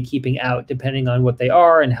happy keeping out, depending on what they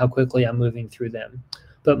are and how quickly I'm moving through them.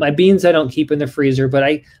 But my beans I don't keep in the freezer, but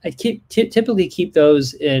I typically keep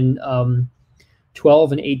those in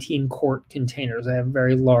 12 and 18 quart containers. I have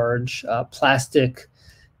very large plastic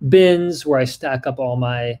bins where I stack up all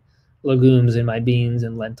my legumes and my beans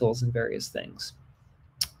and lentils and various things.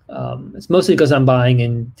 It's mostly because I'm buying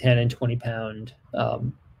in 10 and 20 pound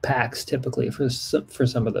packs typically for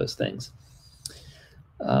some of those things.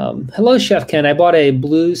 Hello, Chef Ken. I bought a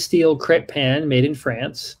blue steel crepe pan made in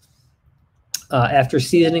France. After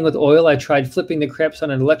seasoning with oil, I tried flipping the crepes on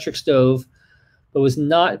an electric stove, but was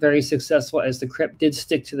not very successful as the crepe did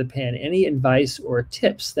stick to the pan. Any advice or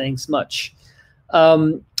tips? Thanks much.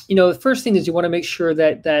 The first thing is you want to make sure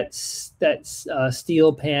that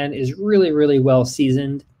steel pan is really, really well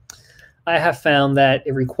seasoned. I have found that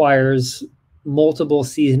it requires multiple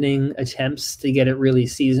seasoning attempts to get it really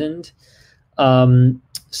seasoned.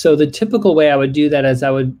 So the typical way I would do that is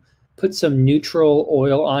I would put some neutral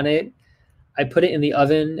oil on it. I put it in the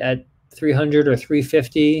oven at 300 or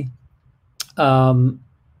 350.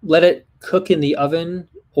 Let it cook in the oven,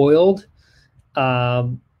 oiled.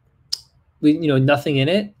 Nothing in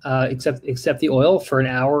it except the oil for an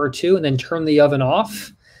hour or two, and then turn the oven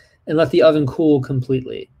off and let the oven cool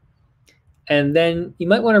completely. And then you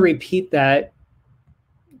might want to repeat that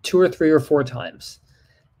 2 or 3 or 4 times.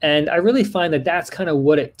 And I really find that that's kind of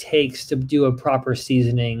what it takes to do a proper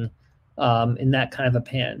seasoning in that kind of a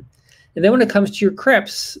pan. And then when it comes to your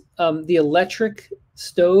crepes, the electric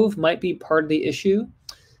stove might be part of the issue.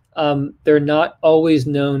 They're not always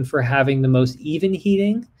known for having the most even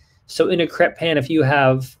heating. So in a crepe pan, if you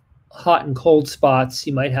have hot and cold spots,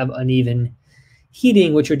 you might have uneven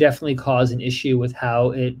heating, which would definitely cause an issue with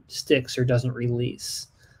how it sticks or doesn't release.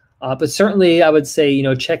 But certainly I would say,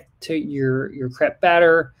 check to your crepe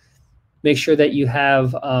batter, make sure that you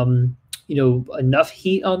have, enough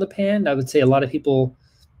heat on the pan. I would say a lot of people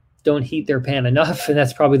don't heat their pan enough, and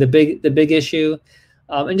that's probably the big issue.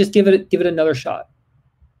 And just give it another shot.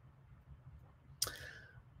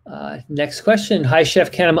 Next question. Hi,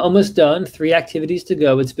 Chef Ken. I'm almost done. 3 activities to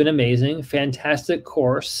go. It's been amazing. Fantastic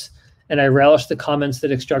course. And I relish the comments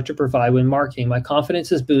that instructor provide when marking. My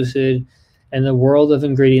confidence is boosted, and the world of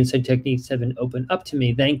ingredients and techniques have been opened up to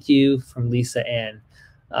me. Thank you, from Lisa Ann.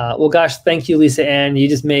 Well, gosh, thank you, Lisa Ann. You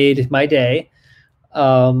just made my day.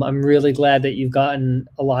 I'm really glad that you've gotten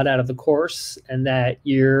a lot out of the course and that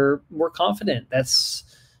you're more confident. That's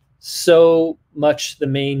so much the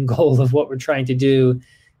main goal of what we're trying to do,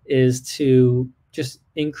 is to just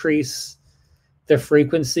increase the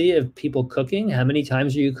frequency of people cooking. How many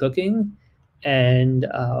times are you cooking? And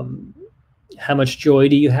how much joy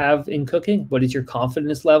do you have in cooking? What is your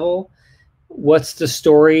confidence level? What's the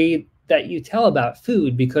story that you tell about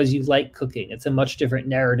food because you like cooking? It's a much different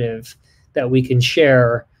narrative that we can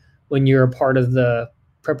share when you're a part of the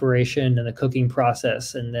preparation and the cooking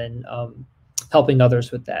process, and then helping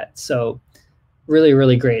others with that. So really,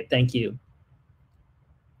 really great. Thank you.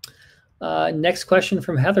 Next question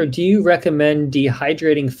from Heather. Do you recommend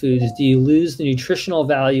dehydrating foods? Do you lose the nutritional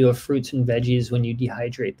value of fruits and veggies when you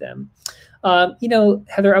dehydrate them?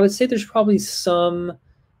 Heather, I would say there's probably some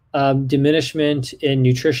diminishment in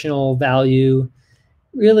nutritional value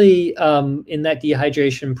really, in that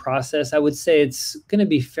dehydration process, I would say it's going to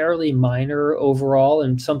be fairly minor overall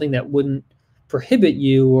and something that wouldn't prohibit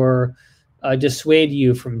you or dissuade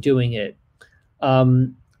you from doing it.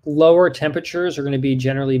 Lower temperatures are going to be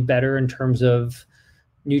generally better in terms of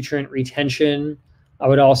nutrient retention. I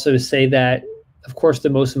would also say that, of course, the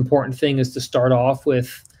most important thing is to start off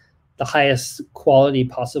with the highest quality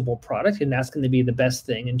possible product, and that's going to be the best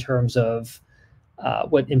thing in terms of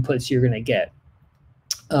what inputs you're going to get.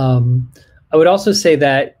 I would also say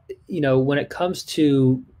that, when it comes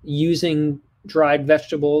to using dried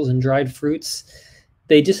vegetables and dried fruits,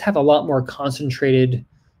 they just have a lot more concentrated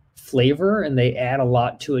flavor and they add a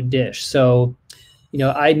lot to a dish. So,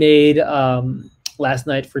 I made last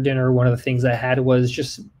night for dinner, one of the things I had was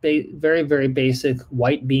just very, very basic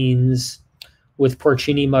white beans with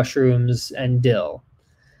porcini mushrooms and dill.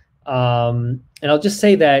 And I'll just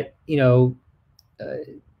say that,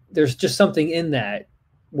 there's just something in that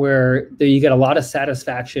where you get a lot of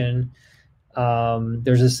satisfaction.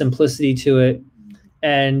 There's a simplicity to it.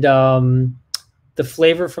 And the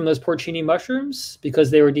flavor from those porcini mushrooms,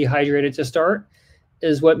 because they were dehydrated to start,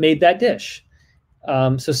 is what made that dish.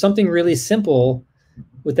 So something really simple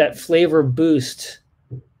with that flavor boost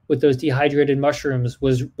with those dehydrated mushrooms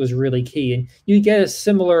was really key. And you get a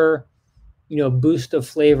similar, boost of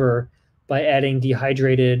flavor by adding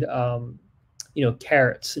dehydrated,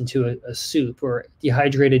 carrots into a soup, or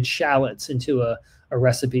dehydrated shallots into a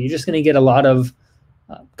recipe. You're just going to get a lot of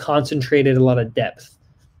concentrated, a lot of depth.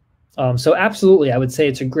 So absolutely, I would say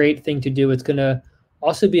it's a great thing to do. It's going to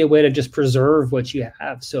also be a way to just preserve what you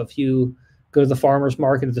have. So if you go to the farmer's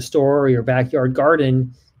market at the store or your backyard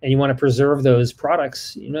garden and you want to preserve those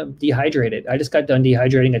products, dehydrate it. I just got done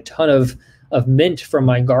dehydrating a ton of mint from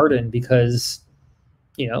my garden because,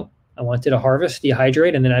 I wanted to harvest,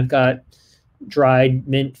 dehydrate, and then I've got dried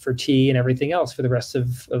mint for tea and everything else for the rest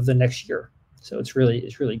of the next year. So it's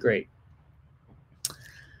really great.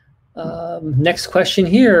 Next question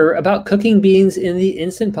here about cooking beans in the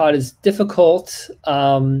Instant Pot is difficult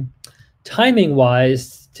timing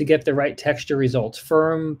wise to get the right texture results.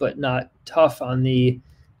 Firm but not tough on the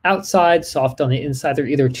outside, soft on the inside. They're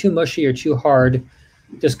either too mushy or too hard.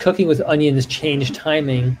 Does cooking with onions change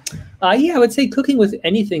timing? Yeah, I would say cooking with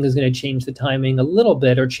anything is going to change the timing a little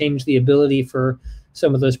bit, or change the ability for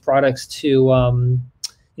some of those products to,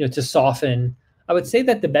 to soften. I would say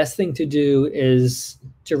that the best thing to do is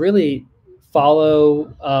to really follow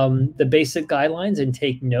the basic guidelines and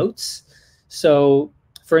take notes. So,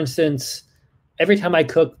 for instance, every time I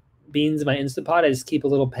cook beans in my Instant Pot, I just keep a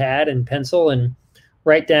little pad and pencil and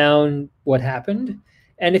write down what happened.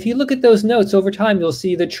 And if you look at those notes over time, you'll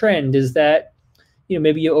see the trend is that,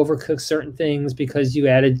 maybe you overcook certain things because you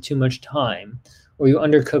added too much time, or you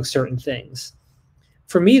undercook certain things.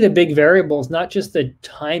 For me, the big variable is not just the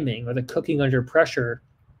timing or the cooking under pressure,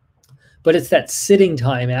 but it's that sitting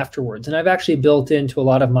time afterwards. And I've actually built into a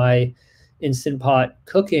lot of my Instant Pot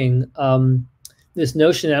cooking this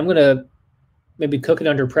notion that I'm going to maybe cook it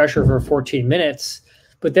under pressure for 14 minutes,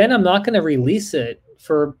 but then I'm not going to release it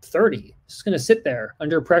for 30. It's just going to sit there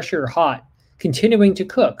under pressure, hot, continuing to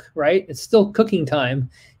cook, right? It's still cooking time,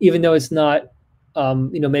 even though it's not,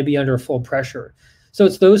 maybe under full pressure. So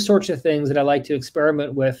it's those sorts of things that I like to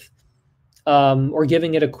experiment with, or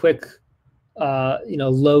giving it a quick,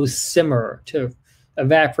 low simmer to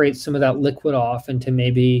evaporate some of that liquid off and to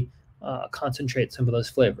maybe concentrate some of those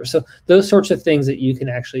flavors. So those sorts of things that you can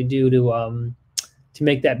actually do to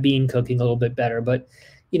make that bean cooking a little bit better. But,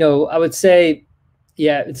 I would say,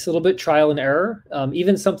 yeah, it's a little bit trial and error.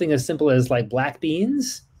 Even something as simple as like black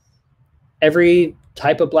beans, every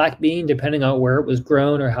type of black bean, depending on where it was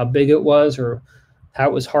grown or how big it was or how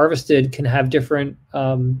it was harvested, can have different,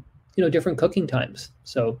 different cooking times.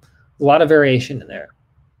 So a lot of variation in there.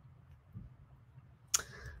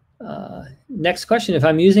 Next question, if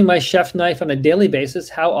I'm using my chef knife on a daily basis,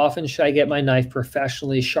 how often should I get my knife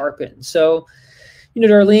professionally sharpened? So,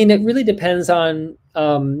 Darlene, it really depends on,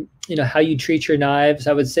 how you treat your knives.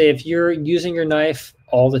 I would say if you're using your knife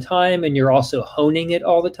all the time and you're also honing it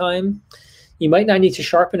all the time, you might not need to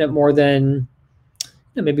sharpen it more than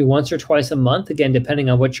maybe once or twice a month, again, depending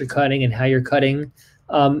on what you're cutting and how you're cutting.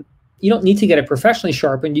 You don't need to get it professionally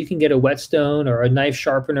sharpened. You can get a whetstone or a knife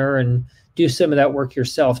sharpener and do some of that work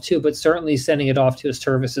yourself too, but certainly sending it off to a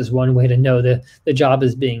service is one way to know that the job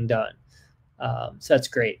is being done. So that's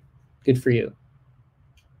great. Good for you.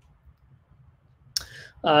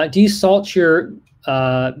 Do you salt your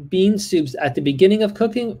bean soups at the beginning of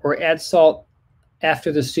cooking or add salt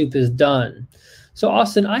after the soup is done? So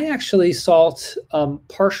Austin, I actually salt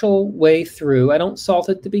partial way through. I don't salt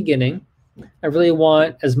at the beginning. I really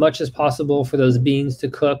want as much as possible for those beans to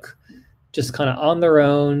cook just kind of on their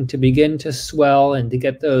own, to begin to swell and to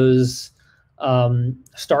get those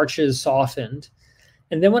starches softened.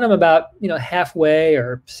 And then when I'm about, halfway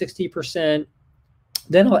or 60%,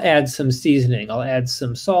 then I'll add some seasoning. I'll add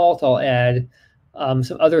some salt. I'll add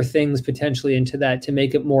some other things potentially into that to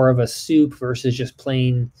make it more of a soup versus just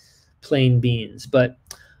plain beans. But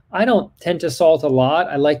I don't tend to salt a lot.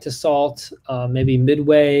 I like to salt maybe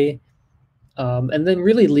midway, and then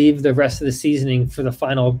really leave the rest of the seasoning for the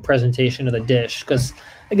final presentation of the dish. Because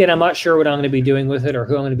again, I'm not sure what I'm going to be doing with it or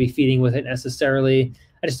who I'm going to be feeding with it necessarily.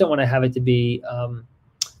 I just don't want to have it to be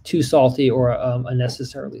too salty or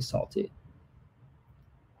unnecessarily salty.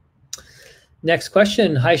 Next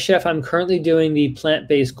question. Hi, Chef. I'm currently doing the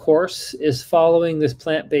plant-based course. Is following this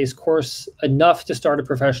plant-based course enough to start a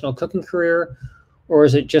professional cooking career, or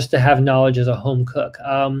is it just to have knowledge as a home cook?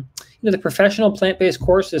 The professional plant-based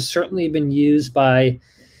course has certainly been used by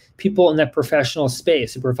people in that professional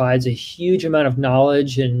space. It provides a huge amount of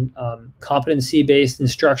knowledge and competency-based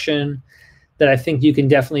instruction that I think you can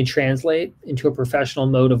definitely translate into a professional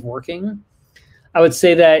mode of working. I would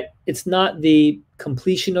say that it's not the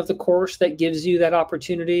completion of the course that gives you that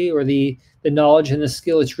opportunity or the knowledge and the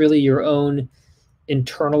skill. It's really your own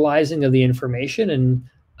internalizing of the information and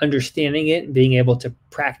understanding it and being able to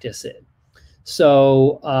practice it.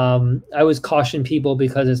 So I always caution people,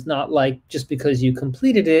 because it's not like just because you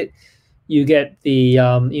completed it, you get the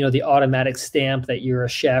the automatic stamp that you're a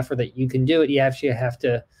chef or that you can do it. You actually have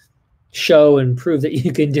to show and prove that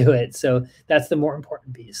you can do it. So that's the more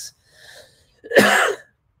important piece.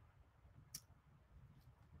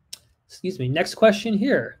 Excuse me. Next question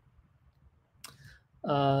here.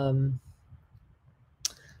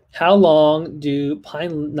 How long do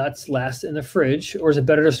pine nuts last in the fridge, or is it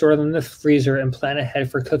better to store them in the freezer and plan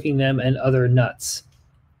ahead for cooking them and other nuts?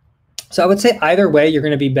 So I would say either way, you're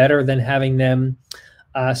going to be better than having them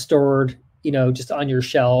stored, just on your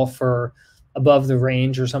shelf or above the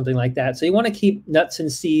range or something like that. So you want to keep nuts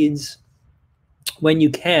and seeds, when you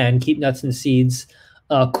can, keep nuts and seeds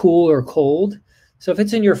cool or cold. So if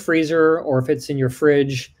it's in your freezer or if it's in your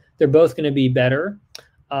fridge, they're both going to be better.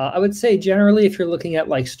 I would say generally, if you're looking at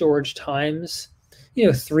like storage times,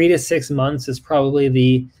 3 to 6 months is probably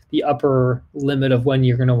the upper limit of when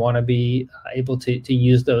you're going to want to be able to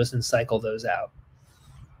use those and cycle those out.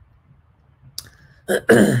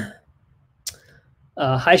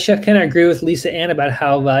 Hi, Chef Ken. I agree with Lisa Ann about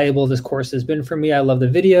how valuable this course has been for me. I love the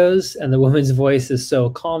videos, and the woman's voice is so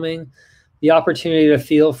calming. The opportunity to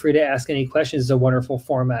feel free to ask any questions is a wonderful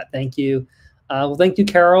format. Thank you. Well, thank you,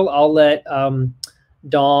 Carol. I'll let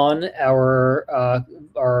Dawn, our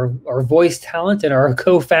voice talent and our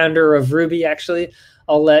co-founder of Rouxbe, actually,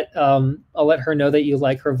 I'll let her know that you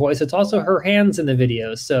like her voice. It's also her hands in the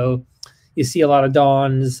video, so you see a lot of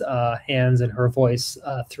Dawn's hands and her voice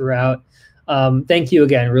throughout. Thank you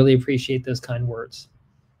again. Really appreciate those kind words.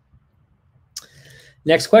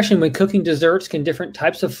 Next question. When cooking desserts, can different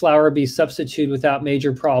types of flour be substituted without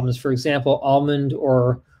major problems? For example, almond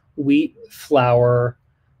or wheat flour,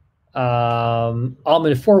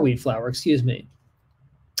 almond for wheat flour, excuse me.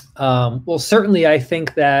 Well, certainly I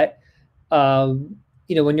think that, when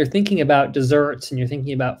you're thinking about desserts and you're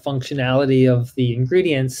thinking about functionality of the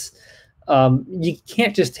ingredients, you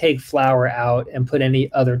can't just take flour out and put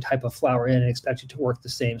any other type of flour in and expect it to work the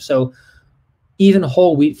same. So even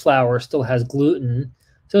whole wheat flour still has gluten,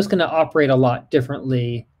 so it's going to operate a lot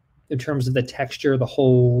differently in terms of the texture, the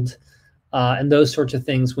hold, and those sorts of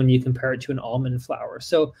things when you compare it to an almond flour.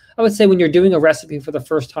 So I would say when you're doing a recipe for the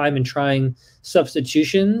first time and trying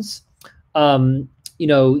substitutions,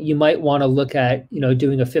 you might want to look at,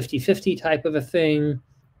 doing a 50-50 type of a thing,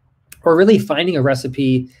 or really finding a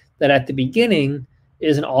recipe that at the beginning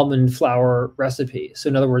is an almond flour recipe. So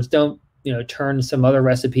in other words, don't turn some other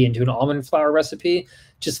recipe into an almond flour recipe.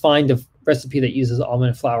 Just find a recipe that uses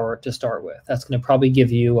almond flour to start with. That's going to probably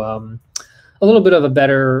give you a little bit of a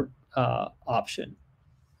better option.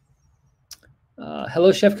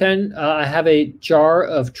 Hello, Chef Ken. I have a jar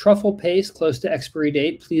of truffle paste close to expiry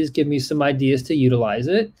date. Please give me some ideas to utilize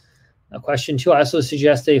it. Question 2, I also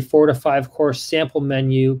suggest a 4 to 5 course sample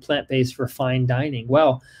menu, plant-based for fine dining.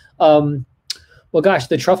 Well, gosh,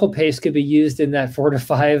 the truffle paste could be used in that 4 to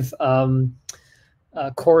 5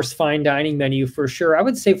 course fine dining menu for sure. I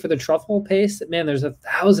would say for the truffle paste, man, there's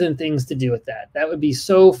 1,000 things to do with that. That would be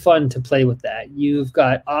so fun to play with that. You've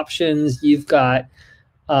got options. You've got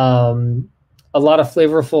a lot of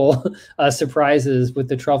flavorful surprises with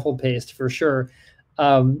the truffle paste for sure.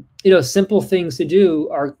 Simple things to do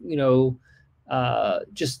are,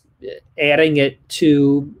 just adding it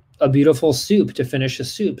to a beautiful soup to finish a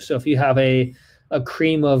soup. So if you have a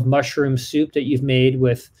cream of mushroom soup that you've made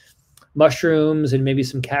with mushrooms and maybe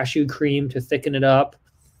some cashew cream to thicken it up,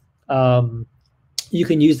 you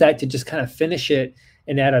can use that to just kind of finish it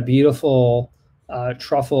and add a beautiful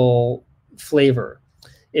truffle flavor.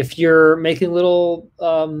 If you're making little,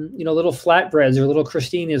 little flatbreads or little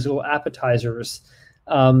crostinis, little appetizers,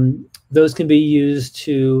 those can be used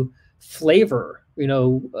to flavor,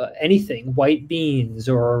 anything, white beans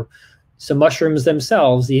or some mushrooms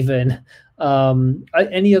themselves, even.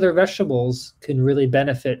 Any other vegetables can really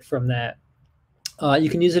benefit from that. You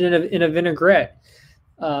can use it in a vinaigrette.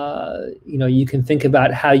 You can think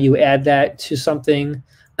about how you add that to something,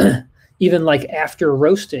 even like after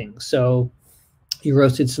roasting. So you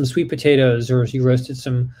roasted some sweet potatoes or you roasted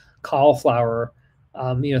some cauliflower.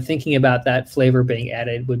 Thinking about that flavor being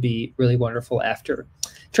added would be really wonderful after.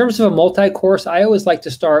 In terms of a multi-course, I always like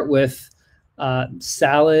to start with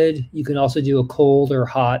salad. You can also do a cold or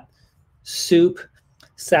hot soup.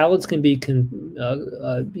 Salads can be,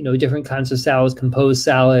 different kinds of salads, composed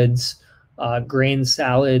salads, grain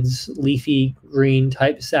salads, leafy green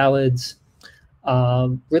type salads.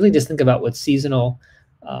 Really just think about what's seasonal.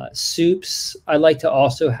 Soups, I like to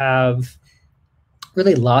also have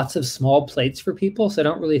really lots of small plates for people. So I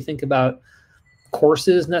don't really think about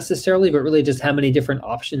courses necessarily, but really just how many different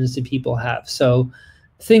options do people have. So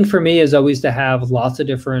the thing for me is always to have lots of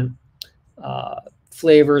different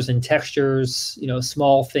flavors and textures,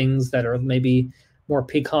 small things that are maybe more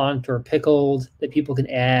piquant or pickled that people can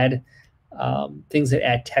add, things that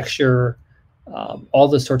add texture, all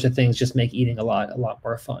those sorts of things just make eating a lot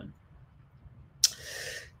more fun.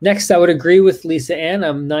 Next, I would agree with Lisa Ann.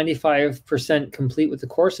 I'm 95% complete with the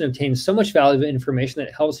course and obtained so much valuable information that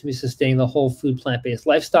it helps me sustain the whole food plant-based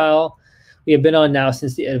lifestyle. We have been on now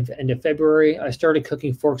since the end of February. I started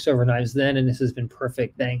cooking forks over knives then, and this has been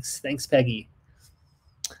perfect. Thanks. Thanks, Peggy.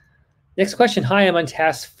 Next question. Hi, I'm on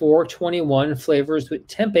task 421, flavors with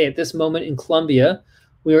tempeh. At this moment in Colombia,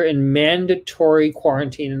 we are in mandatory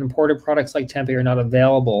quarantine and imported products like tempeh are not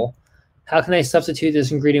available. How can I substitute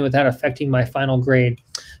this ingredient without affecting my final grade?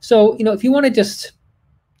 So, if you want to just,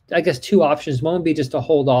 I guess, two options. One would be just to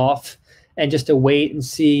hold off and just to wait and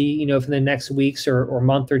see, for the next weeks or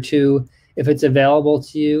month or two, if it's available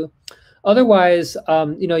to you. Otherwise,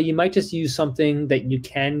 you might just use something that you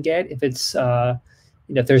can get. If it's,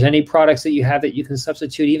 if there's any products that you have that you can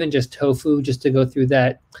substitute, even just tofu, just to go through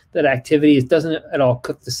that activity. It doesn't at all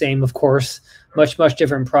cook the same, of course, much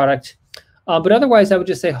different product. But otherwise, I would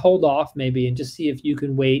just say hold off maybe and just see if you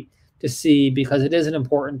can wait to see, because it is an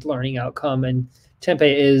important learning outcome, and tempeh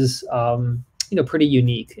is, pretty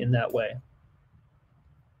unique in that way.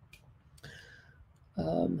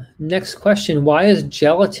 Next question: why is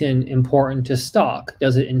gelatin important to stock?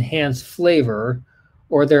 Does it enhance flavor,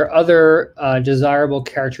 or are there other desirable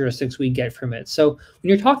characteristics we get from it? So when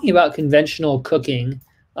you're talking about conventional cooking,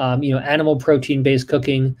 animal protein-based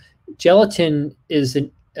cooking, gelatin is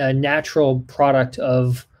a natural product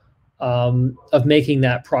of making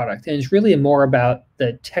that product, and it's really more about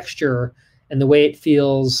the texture and the way it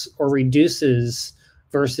feels or reduces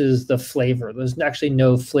versus the flavor. There's actually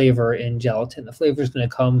no flavor in gelatin. The flavor is going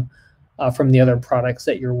to come from the other products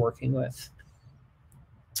that you're working with.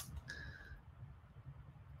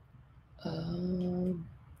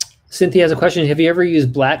 Cynthia has a question. Have you ever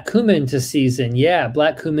used black cumin to season? Yeah,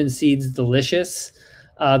 black cumin seeds, delicious.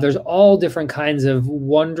 There's all different kinds of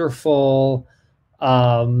wonderful,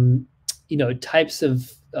 types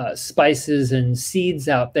of spices and seeds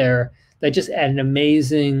out there that just add an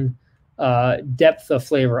amazing depth of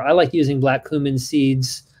flavor. I like using black cumin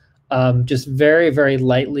seeds, just very, very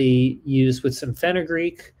lightly used with some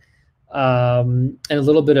fenugreek and a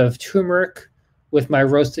little bit of turmeric with my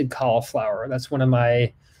roasted cauliflower. That's one of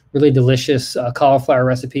my really delicious cauliflower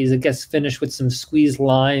recipes. It gets finished with some squeezed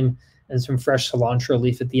lime and some fresh cilantro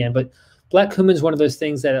leaf at the end. But black cumin is one of those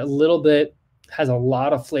things that a little bit has a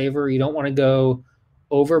lot of flavor. You don't want to go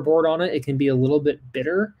overboard on it. It can be a little bit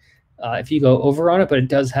bitter if you go over on it, but it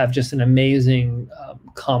does have just an amazing,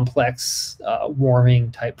 complex,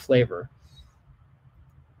 warming type flavor.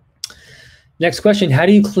 Next question: how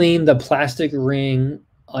do you clean the plastic ring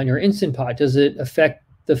on your Instant Pot? Does it affect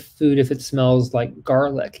the food if it smells like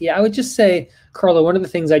garlic? Yeah, I would just say, Carla, one of the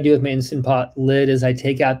things I do with my Instant Pot lid is I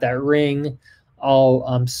take out that ring.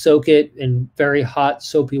 I'll soak it in very hot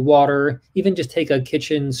soapy water, even just take a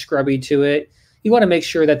kitchen scrubby to it. You want to make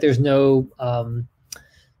sure that there's no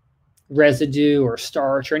residue or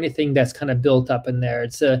starch or anything that's kind of built up in there.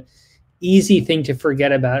 It's a easy thing to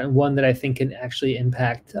forget about, and one that I think can actually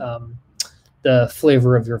impact the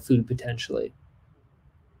flavor of your food potentially.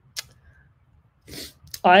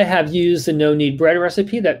 I have used the no-knead bread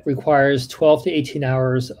recipe that requires 12 to 18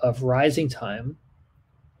 hours of rising time.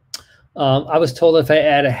 I was told if I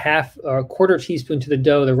add a quarter teaspoon to the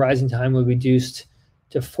dough, the rising time would be reduced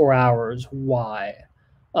to 4 hours. Why?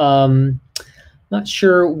 Not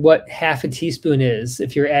sure what half a teaspoon is.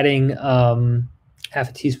 If you're adding half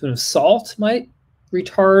a teaspoon of salt, might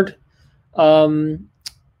retard the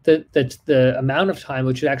amount of time,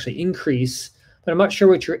 which would actually increase. But I'm not sure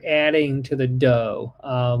what you're adding to the dough.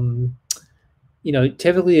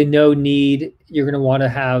 Typically a no knead, you're going to want to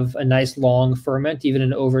have a nice long ferment, even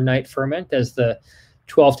an overnight ferment, as the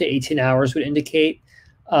 12 to 18 hours would indicate,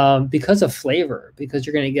 because of flavor, because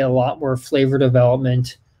you're going to get a lot more flavor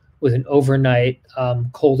development with an overnight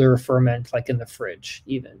colder ferment, like in the fridge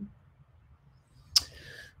even.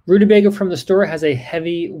 Rutabaga from the store has a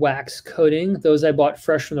heavy wax coating. Those I bought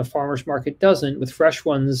fresh from the farmer's market doesn't. With fresh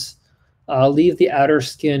ones, leave the outer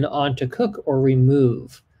skin on to cook or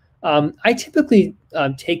remove. I typically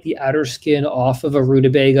take the outer skin off of a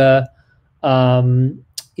rutabaga.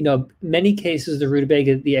 Many cases, the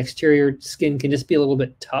rutabaga, the exterior skin can just be a little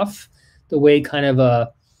bit tough, the way kind of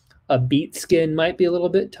a beet skin might be a little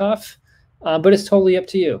bit tough, but it's totally up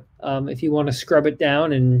to you. If you want to scrub it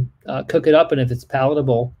down and cook it up, and if it's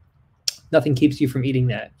palatable, nothing keeps you from eating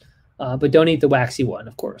that. But don't eat the waxy one,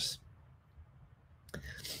 of course.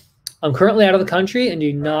 I'm currently out of the country and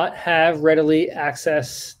do not have readily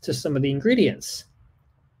access to some of the ingredients.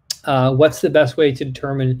 What's the best way to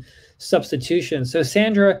determine substitution? So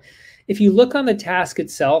Sandra, if you look on the task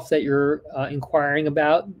itself that you're inquiring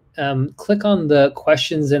about, click on the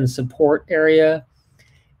questions and support area.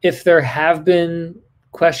 If there have been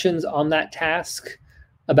questions on that task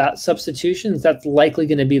about substitutions, that's likely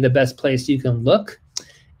going to be the best place you can look.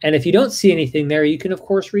 And if you don't see anything there, you can, of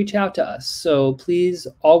course, reach out to us. So please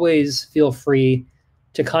always feel free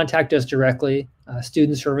to contact us directly,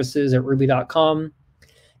 studentservices@rouxbe.com.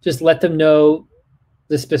 Just let them know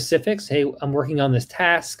the specifics. Hey, I'm working on this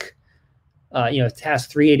task, task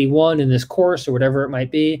 381 in this course or whatever it might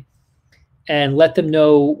be, and let them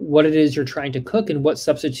know what it is you're trying to cook and what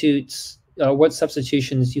substitutions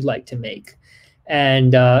you'd like to make.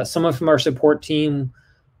 And someone from our support team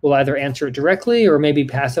will either answer it directly or maybe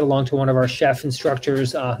pass it along to one of our chef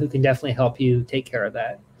instructors who can definitely help you take care of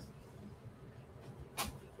that.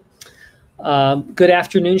 Good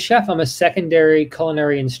afternoon, Chef. I'm a secondary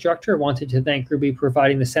culinary instructor. Wanted to thank Rouxbe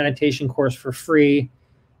providing the sanitation course for free.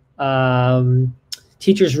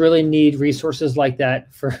 Teachers really need resources like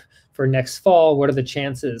that for next fall. What are the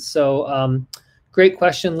chances? So great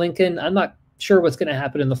question, Lincoln. I'm not sure what's going to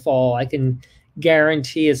happen in the fall. I can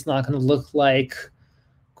guarantee it's not going to look like,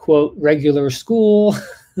 quote, regular school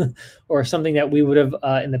or something that we would have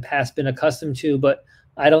in the past been accustomed to, but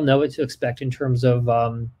I don't know what to expect in terms of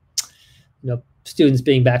students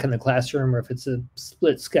being back in the classroom, or if it's a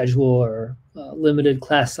split schedule or limited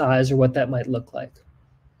class size, or what that might look like.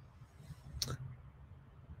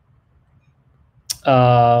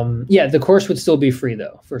 Yeah, the course would still be free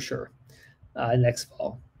though, for sure, next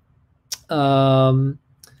fall.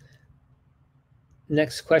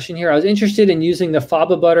 Next question here. I was interested in using the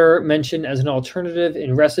faba butter mentioned as an alternative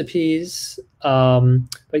in recipes,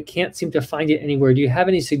 but can't seem to find it anywhere. Do you have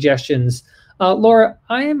any suggestions? Laura,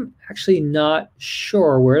 I am actually not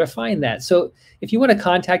sure where to find that. So if you want to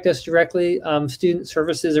contact us directly,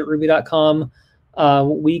 studentservices@rouxbe.com,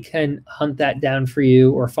 we can hunt that down for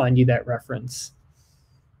you or find you that reference.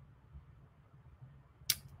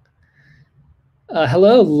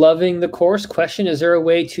 Hello, loving the course. Question, is there a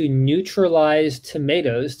way to neutralize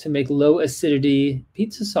tomatoes to make low acidity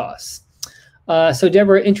pizza sauce? So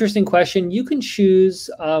Deborah, interesting question. You can choose,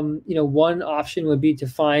 one option would be to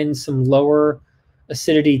find some lower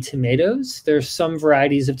acidity tomatoes. There's some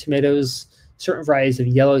varieties of tomatoes, certain varieties of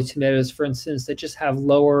yellow tomatoes, for instance, that just have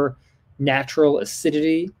lower natural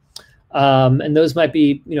acidity. And those might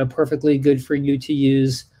be, perfectly good for you to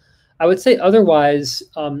use. I would say otherwise,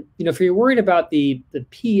 if you're worried about the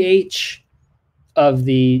pH of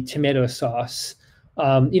the tomato sauce,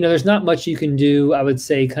 there's not much you can do, I would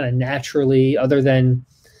say, kind of naturally, other than,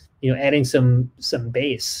 adding some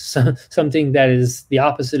base, something that is the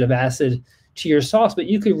opposite of acid to your sauce. But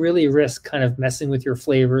you could really risk kind of messing with your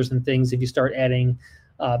flavors and things if you start adding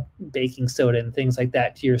baking soda and things like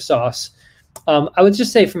that to your sauce. I would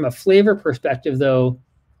just say from a flavor perspective, though,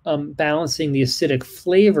 balancing the acidic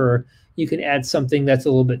flavor, you can add something that's a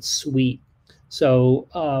little bit sweet. So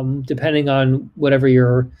depending on whatever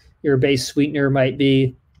your base sweetener might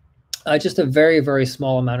be, just a very, very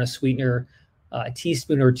small amount of sweetener, a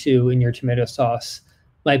teaspoon or two in your tomato sauce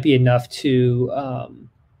might be enough to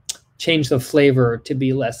change the flavor to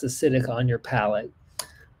be less acidic on your palate.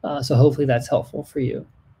 So hopefully that's helpful for you.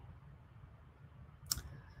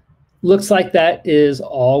 Looks like that is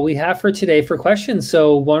all we have for today for questions.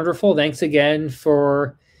 So wonderful. Thanks again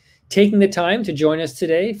for taking the time to join us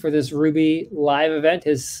today for this Rouxbe live event.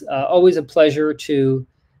 It's always a pleasure to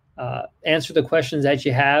answer the questions that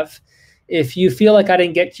you have. If you feel like I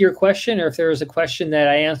didn't get to your question, or if there was a question that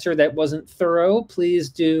I answered that wasn't thorough, please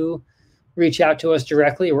do reach out to us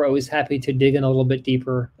directly. We're always happy to dig in a little bit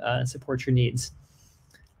deeper and support your needs.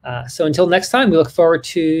 So until next time, we look forward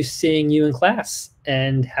to seeing you in class,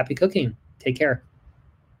 and happy cooking. Take care.